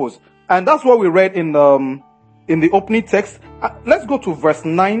that purpose. And that's what we read in the opening text. Let's go to verse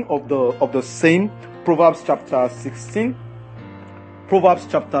 9 of the same Proverbs chapter 16. Proverbs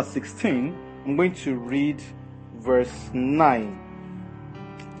chapter 16. I'm going to read verse 9.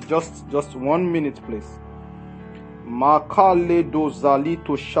 Just 1 minute, please. Makale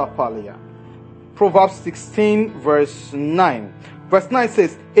dozalito shapalia. Proverbs 16 verse 9. Verse 9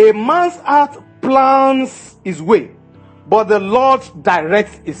 says, a man's heart plans his way, but the Lord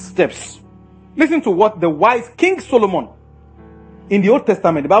directs his steps. Listen to what the wise King Solomon, in the Old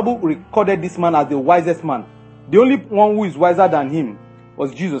Testament, the Bible recorded this man as the wisest man. The only one who is wiser than him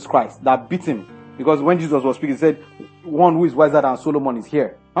was Jesus Christ, that beat him. Because when Jesus was speaking, he said, one who is wiser than Solomon is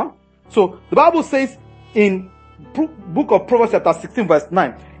here. So the Bible says in book of Proverbs chapter 16 verse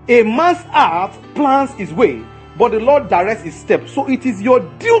 9, a man's heart plans his way, but the Lord directs his steps. So it is your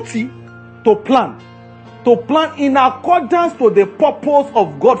duty to plan in accordance to the purpose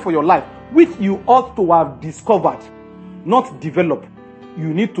of God for your life, which you ought to have discovered, not develop.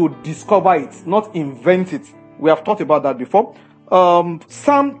 You need to discover it, not invent it. We have talked about that before.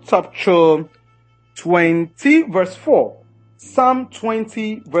 Psalm chapter 20 verse 4. Psalm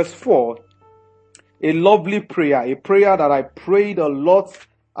 20 verse 4. A lovely prayer, a prayer that I prayed a lot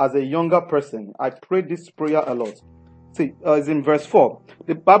as a younger person. I prayed this prayer a lot. See, it's in verse 4.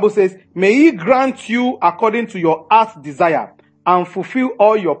 The Bible says, may he grant you according to your heart's desire and fulfill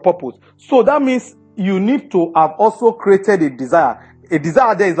all your purpose. So that means you need to have also created a desire. A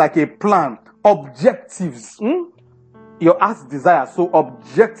desire there is like a plan, objectives. Your heart's desire. So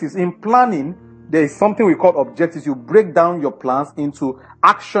objectives. In planning, there is something we call objectives. You break down your plans into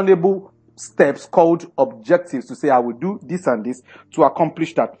actionable steps called objectives to say, I will do this and this to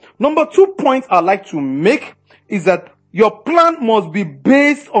accomplish that. Number 2 point I'd like to make is that your plan must be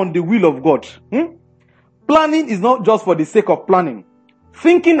based on the will of God. Planning is not just for the sake of planning.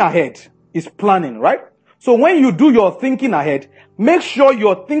 Thinking ahead is planning, right? So when you do your thinking ahead, make sure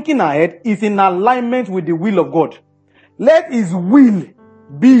your thinking ahead is in alignment with the will of God. Let his will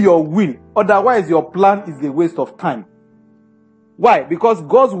be your will. Otherwise, your plan is a waste of time. Why? Because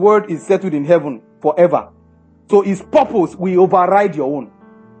God's word is settled in heaven forever. So his purpose will override your own.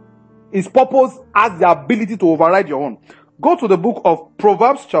 His purpose has the ability to override your own. Go to the book of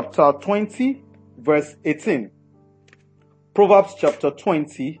Proverbs chapter 20 verse 18. Proverbs chapter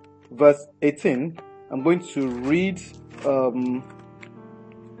 20 verse 18. I'm going to read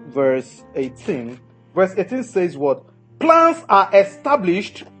verse 18. Verse 18 says what? Plans are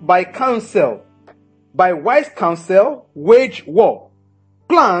established by counsel. By wise counsel, wage war.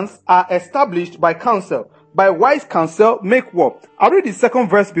 Plans are established by counsel. By wise counsel, make war. I'll read the second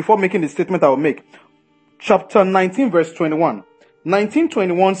verse before making the statement I will make. Chapter 19 verse 21.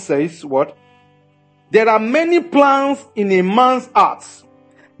 19:21 says what? There are many plans in a man's heart.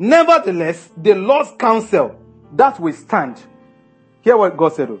 Nevertheless, the Lord's counsel, that will stand. Hear what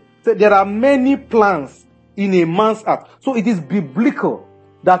God said. So there are many plans in a man's heart. So it is biblical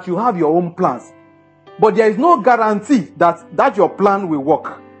that you have your own plans. But there is no guarantee that your plan will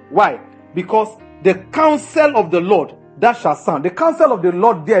work. Why? Because the counsel of the Lord, that shall sound. The counsel of the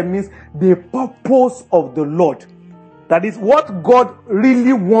Lord there means the purpose of the Lord. That is what God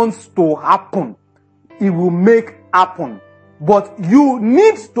really wants to happen. He will make happen. But you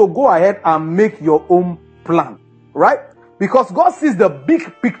need to go ahead and make your own plan. Right? Because God sees the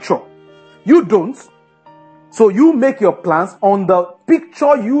big picture. You don't. So you make your plans on the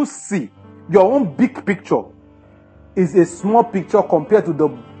picture you see. Your own big picture is a small picture compared to the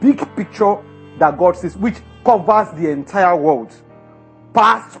big picture that God sees, which covers the entire world.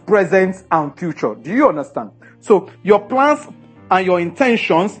 Past, present, and future. Do you understand? So your plans and your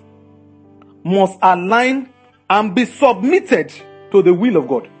intentions must align and be submitted to the will of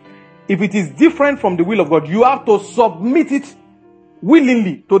God. If it is different from the will of God, you have to submit it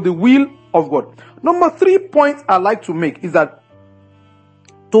willingly to the will of God. Number 3 point I like to make is that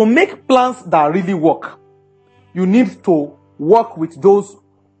to make plans that really work, you need to work with those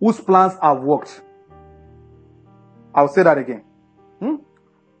whose plans have worked. I'll say that again.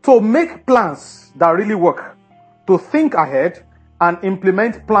 To make plans that really work, to think ahead and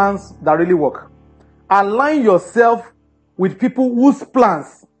implement plans that really work, align yourself with people whose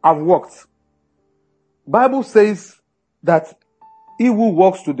plans have worked. Bible says that he who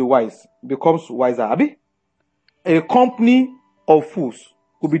walks to the wise becomes wiser. Abi? A company of fools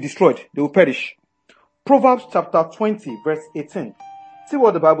will be destroyed. They will perish. Proverbs chapter 20 verse 18. See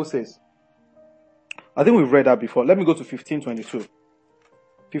what the Bible says. I think we've read that before. Let me go to 15:22.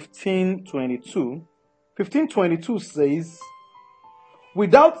 15:22. 15:22 says,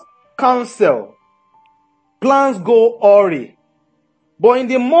 without counsel, plans go awry, but in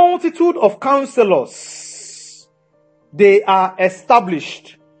the multitude of counselors, they are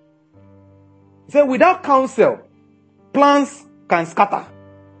established. He said, without counsel, plans can scatter.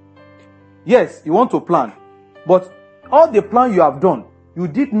 Yes, you want to plan, but all the plan you have done, you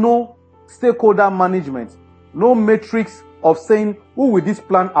did no stakeholder management, no matrix of saying, who will this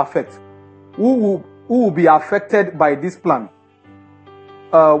plan affect? Who will be affected by this plan?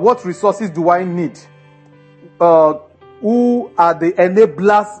 What resources do I need? Who are the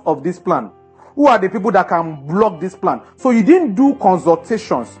enablers of this plan? Who are the people that can block this plan? So you didn't do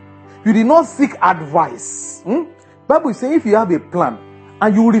consultations. You did not seek advice. Bible is saying if you have a plan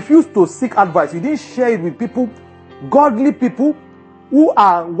and you refuse to seek advice, you didn't share it with people, godly people who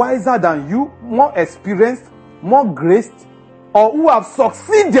are wiser than you, more experienced, more graced, or who have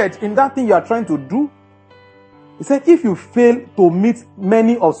succeeded in that thing you are trying to do. He said, if you fail to meet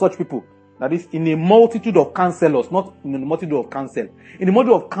many of such people, that is in a multitude of counselors, not in a multitude of counsel, in a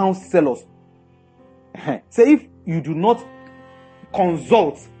multitude of counselors. Say if you do not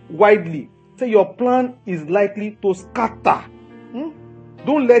consult widely, say your plan is likely to scatter.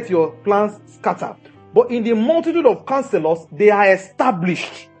 Don't let your plans scatter. But in the multitude of counselors, they are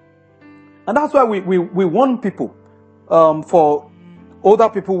established. And that's why we warn people, for older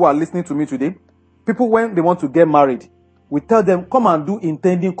people who are listening to me today, people when they want to get married, we tell them, come and do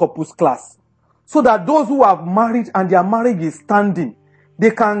intending couples class. So that those who have married and their marriage is standing,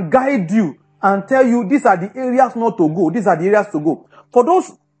 they can guide you and tell you, these are the areas not to go, these are the areas to go. For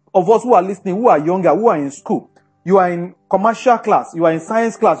those of us who are listening, who are younger, who are in school, you are in commercial class, you are in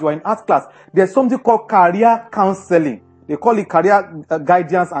science class, you are in art class, there's something called career counseling. They call it career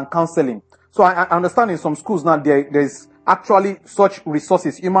guidance and counseling. So I understand in some schools now there's actually such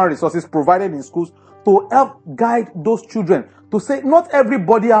resources, human resources provided in schools to help guide those children. To say not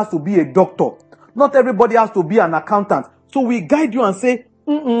everybody has to be a doctor. Not everybody has to be an accountant. So we guide you and say,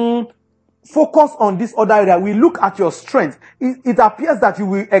 focus on this other area. We look at your strength. It appears that you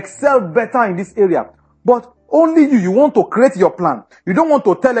will excel better in this area. But only you want to create your plan. You don't want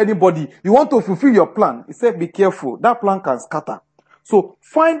to tell anybody. You want to fulfill your plan. He said, be careful. That plan can scatter. So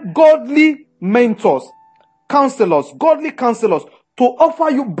find godly mentors, counselors, godly counselors to offer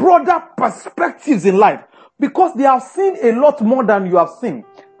you broader perspectives in life because they have seen a lot more than you have seen.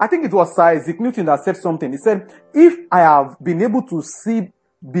 I think it was Sir Isaac Newton that said something. He said, if I have been able to see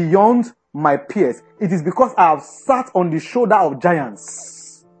beyond my peers, it is because I have sat on the shoulder of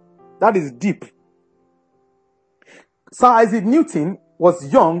giants. That is deep. Sir Isaac Newton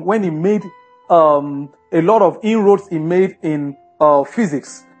was young when he made a lot of inroads he made in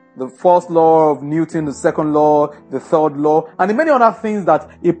physics. The first law of Newton, the second law, the third law, and the many other things that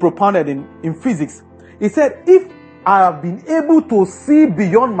he propounded in physics. He said, if I have been able to see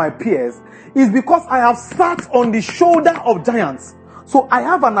beyond my peers, it's because I have sat on the shoulder of giants. So I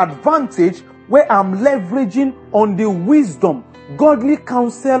have an advantage where I'm leveraging on the wisdom, godly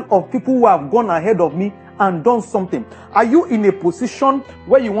counsel of people who have gone ahead of me and done something. Are you in a position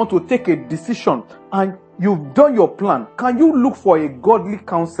where you want to take a decision and you've done your plan? Can you look for a godly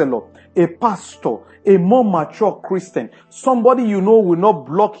counselor, a pastor, a more mature Christian, somebody you know will not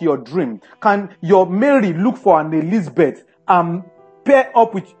block your dream? Can your Mary look for an Elizabeth and pair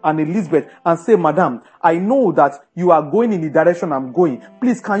up with an Elizabeth and say, Madam, I know that you are going in the direction I'm going.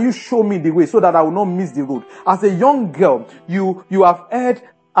 Please, can you show me the way so that I will not miss the road? As a young girl, you have heard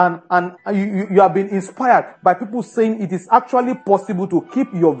and you have been inspired by people saying it is actually possible to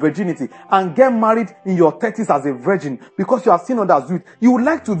keep your virginity and get married in your 30s as a virgin because you have seen others do it. You would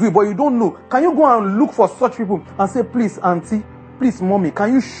like to do it, but you don't know. Can you go and look for such people and say, please, auntie, please, mommy,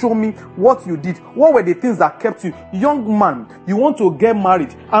 can you show me what you did? What were the things that kept you? Young man, you want to get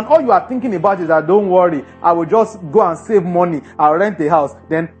married, and all you are thinking about is that, don't worry, I will just go and save money. I'll rent a house.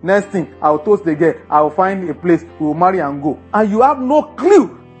 Then next thing, I'll toast the girl. I'll find a place. We will marry and go. And you have no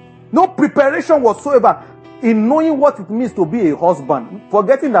clue, no preparation whatsoever in knowing what it means to be a husband.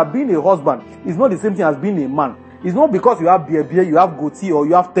 Forgetting that being a husband is not the same thing as being a man. It's not because you have beard, you have goatee, or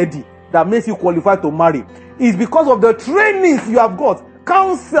you have teddy that makes you qualify to marry. It's because of the trainings you have got,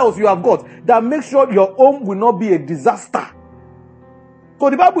 counsels you have got, that make sure your home will not be a disaster. So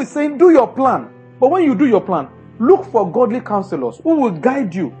the Bible is saying, do your plan. But when you do your plan, look for godly counselors who will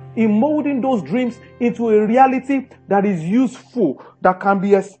guide you in molding those dreams into a reality that is useful, that can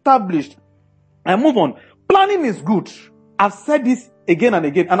be established. And move on. Planning is good. I've said this again and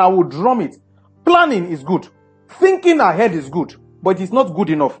again, and I will drum it. Planning is good. Thinking ahead is good, but it's not good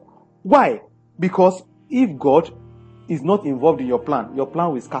enough. Why? Because if God is not involved in your plan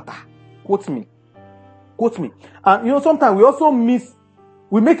will scatter. Quote me. And sometimes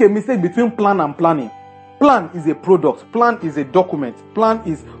we make a mistake between plan and planning. Plan is a product. Plan is a document. Plan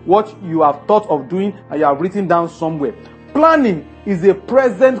is what you have thought of doing and you have written down somewhere. Planning is a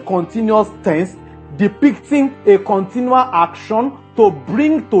present continuous tense depicting a continual action to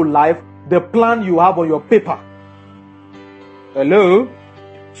bring to life the plan you have on your paper. Hello?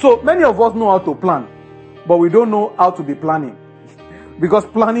 So many of us know how to plan, but we don't know how to be planning. Because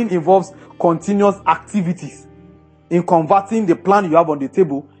planning involves continuous activities in converting the plan you have on the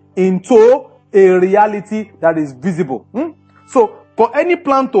table into a reality that is visible. So for any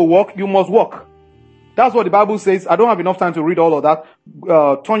plan to work, you must work. That's what the Bible says. I don't have enough time to read all of that.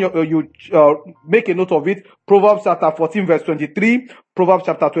 Make a note of it. Proverbs chapter 14 verse 23, Proverbs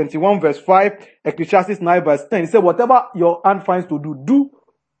chapter 21 verse 5, Ecclesiastes 9 verse 10. It says, whatever your hand finds to do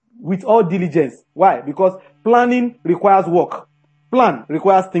with all diligence. Why? Because planning requires work. Plan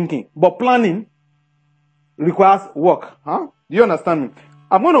requires thinking. But planning requires work. Do you understand me?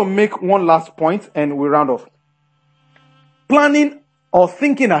 I'm going to make one last point and we'll round off. Planning or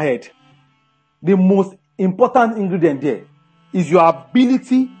thinking ahead, the most important ingredient there is your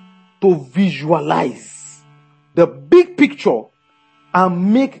ability to visualize the big picture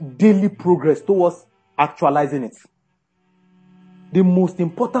and make daily progress towards actualizing it. The most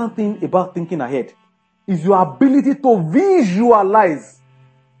important thing about thinking ahead is your ability to visualize.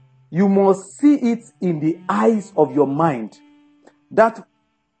 You must see it in the eyes of your mind. That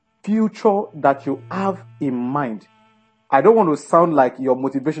future that you have in mind. I don't want to sound like your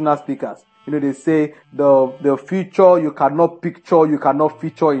motivational speakers. They say the future you cannot picture, you cannot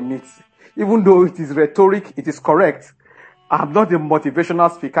feature in it. Even though it is rhetoric, it is correct. I'm not a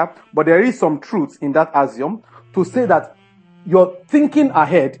motivational speaker, but there is some truth in that axiom to say that your thinking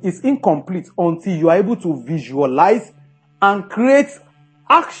ahead is incomplete until you are able to visualize and create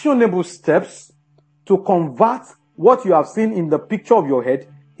actionable steps to convert what you have seen in the picture of your head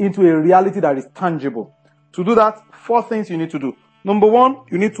into a reality that is tangible. To do that, 4 things you need to do. Number 1,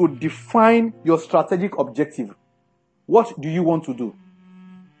 you need to define your strategic objective. What do you want to do?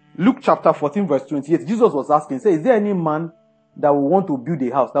 Luke chapter 14 verse 28, Jesus was asking, say, is there any man that will want to build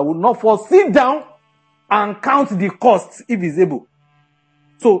a house that will not first sit down and count the costs if he's able?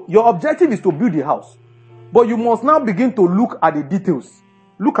 So your objective is to build a house, but you must now begin to look at the details.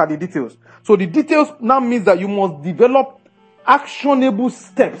 Look at the details. So the details now means that you must develop actionable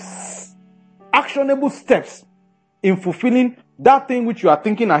steps in fulfilling that thing which you are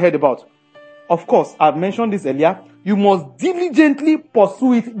thinking ahead about. Of course, I've mentioned this earlier. You must diligently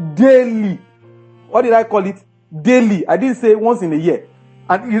pursue it daily. What did I call it? Daily. I didn't say once in a year.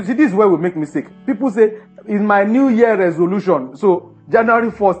 And you see, this is where we make mistake. People say, it's my New Year resolution. So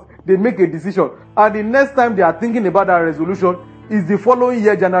January 1st, they make a decision. And the next time they are thinking about that resolution is the following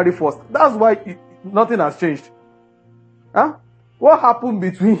year, January 1st. That's why nothing has changed. What happened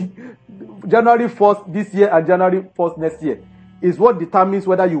between January 1st this year and January 1st next year is what determines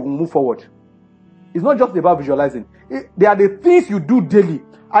whether you will move forward. It's not just about visualizing. They are the things you do daily.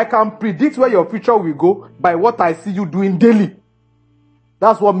 I can predict where your future will go by what I see you doing daily.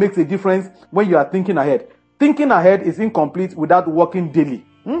 That's what makes a difference when you are thinking ahead. Thinking ahead is incomplete without working daily.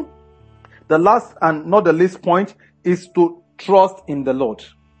 The last and not the least point is to trust in the Lord.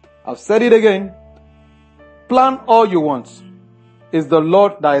 I've said it again. Plan all you want. It's the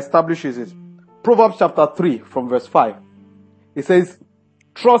Lord that establishes it. Proverbs chapter 3 from verse 5. It says,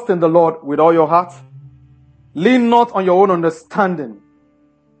 trust in the Lord with all your heart. Lean not on your own understanding.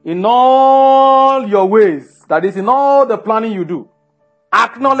 In all your ways, that is in all the planning you do,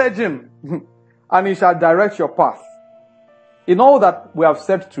 acknowledge Him and He shall direct your path. In all that we have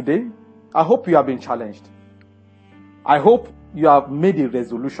said today, I hope you have been challenged. I hope you have made a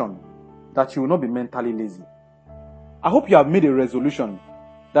resolution that you will not be mentally lazy. I hope you have made a resolution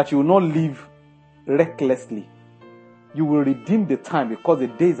that you will not live recklessly. You will redeem the time because the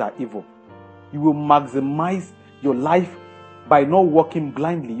days are evil. You will maximize your life by not walking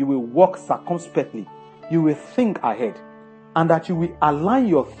blindly. You will walk circumspectly. You will think ahead. And that you will align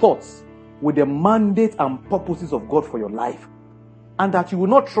your thoughts with the mandate and purposes of God for your life. And that you will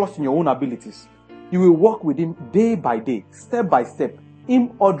not trust in your own abilities. You will walk with Him day by day, step by step,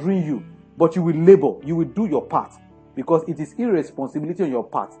 Him ordering you. But you will labor. You will do your part. Because it is irresponsibility on your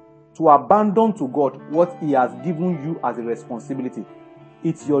part to abandon to God what He has given you as a responsibility.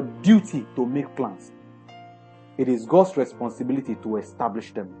 It's your duty to make plans. It is God's responsibility to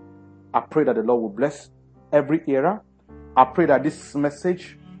establish them. I pray that the Lord will bless every era. I pray that this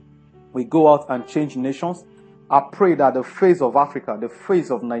message will go out and change nations. I pray that the face of Africa, the face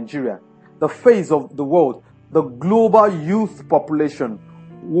of Nigeria, the face of the world, the global youth population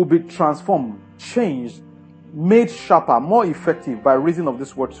will be transformed, changed, made sharper, more effective by reason of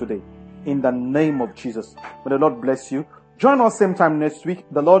this word today. In the name of Jesus. May the Lord bless you. Join us same time next week.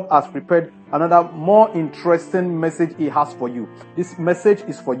 The Lord has prepared another more interesting message He has for you. This message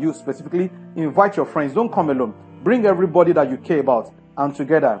is for you specifically. Invite your friends. Don't come alone. Bring everybody that you care about. And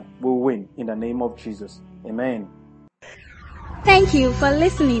together we'll win in the name of Jesus. Amen. Thank you for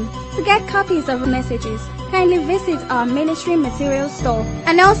listening. To get copies of the messages, kindly visit our ministry materials store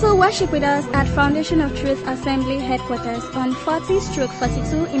and also worship with us at Foundation of Truth Assembly headquarters on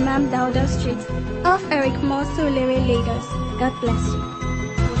 40/42 Imam Dauda Street off Eric Moore, Surulere, Lagos. God bless you.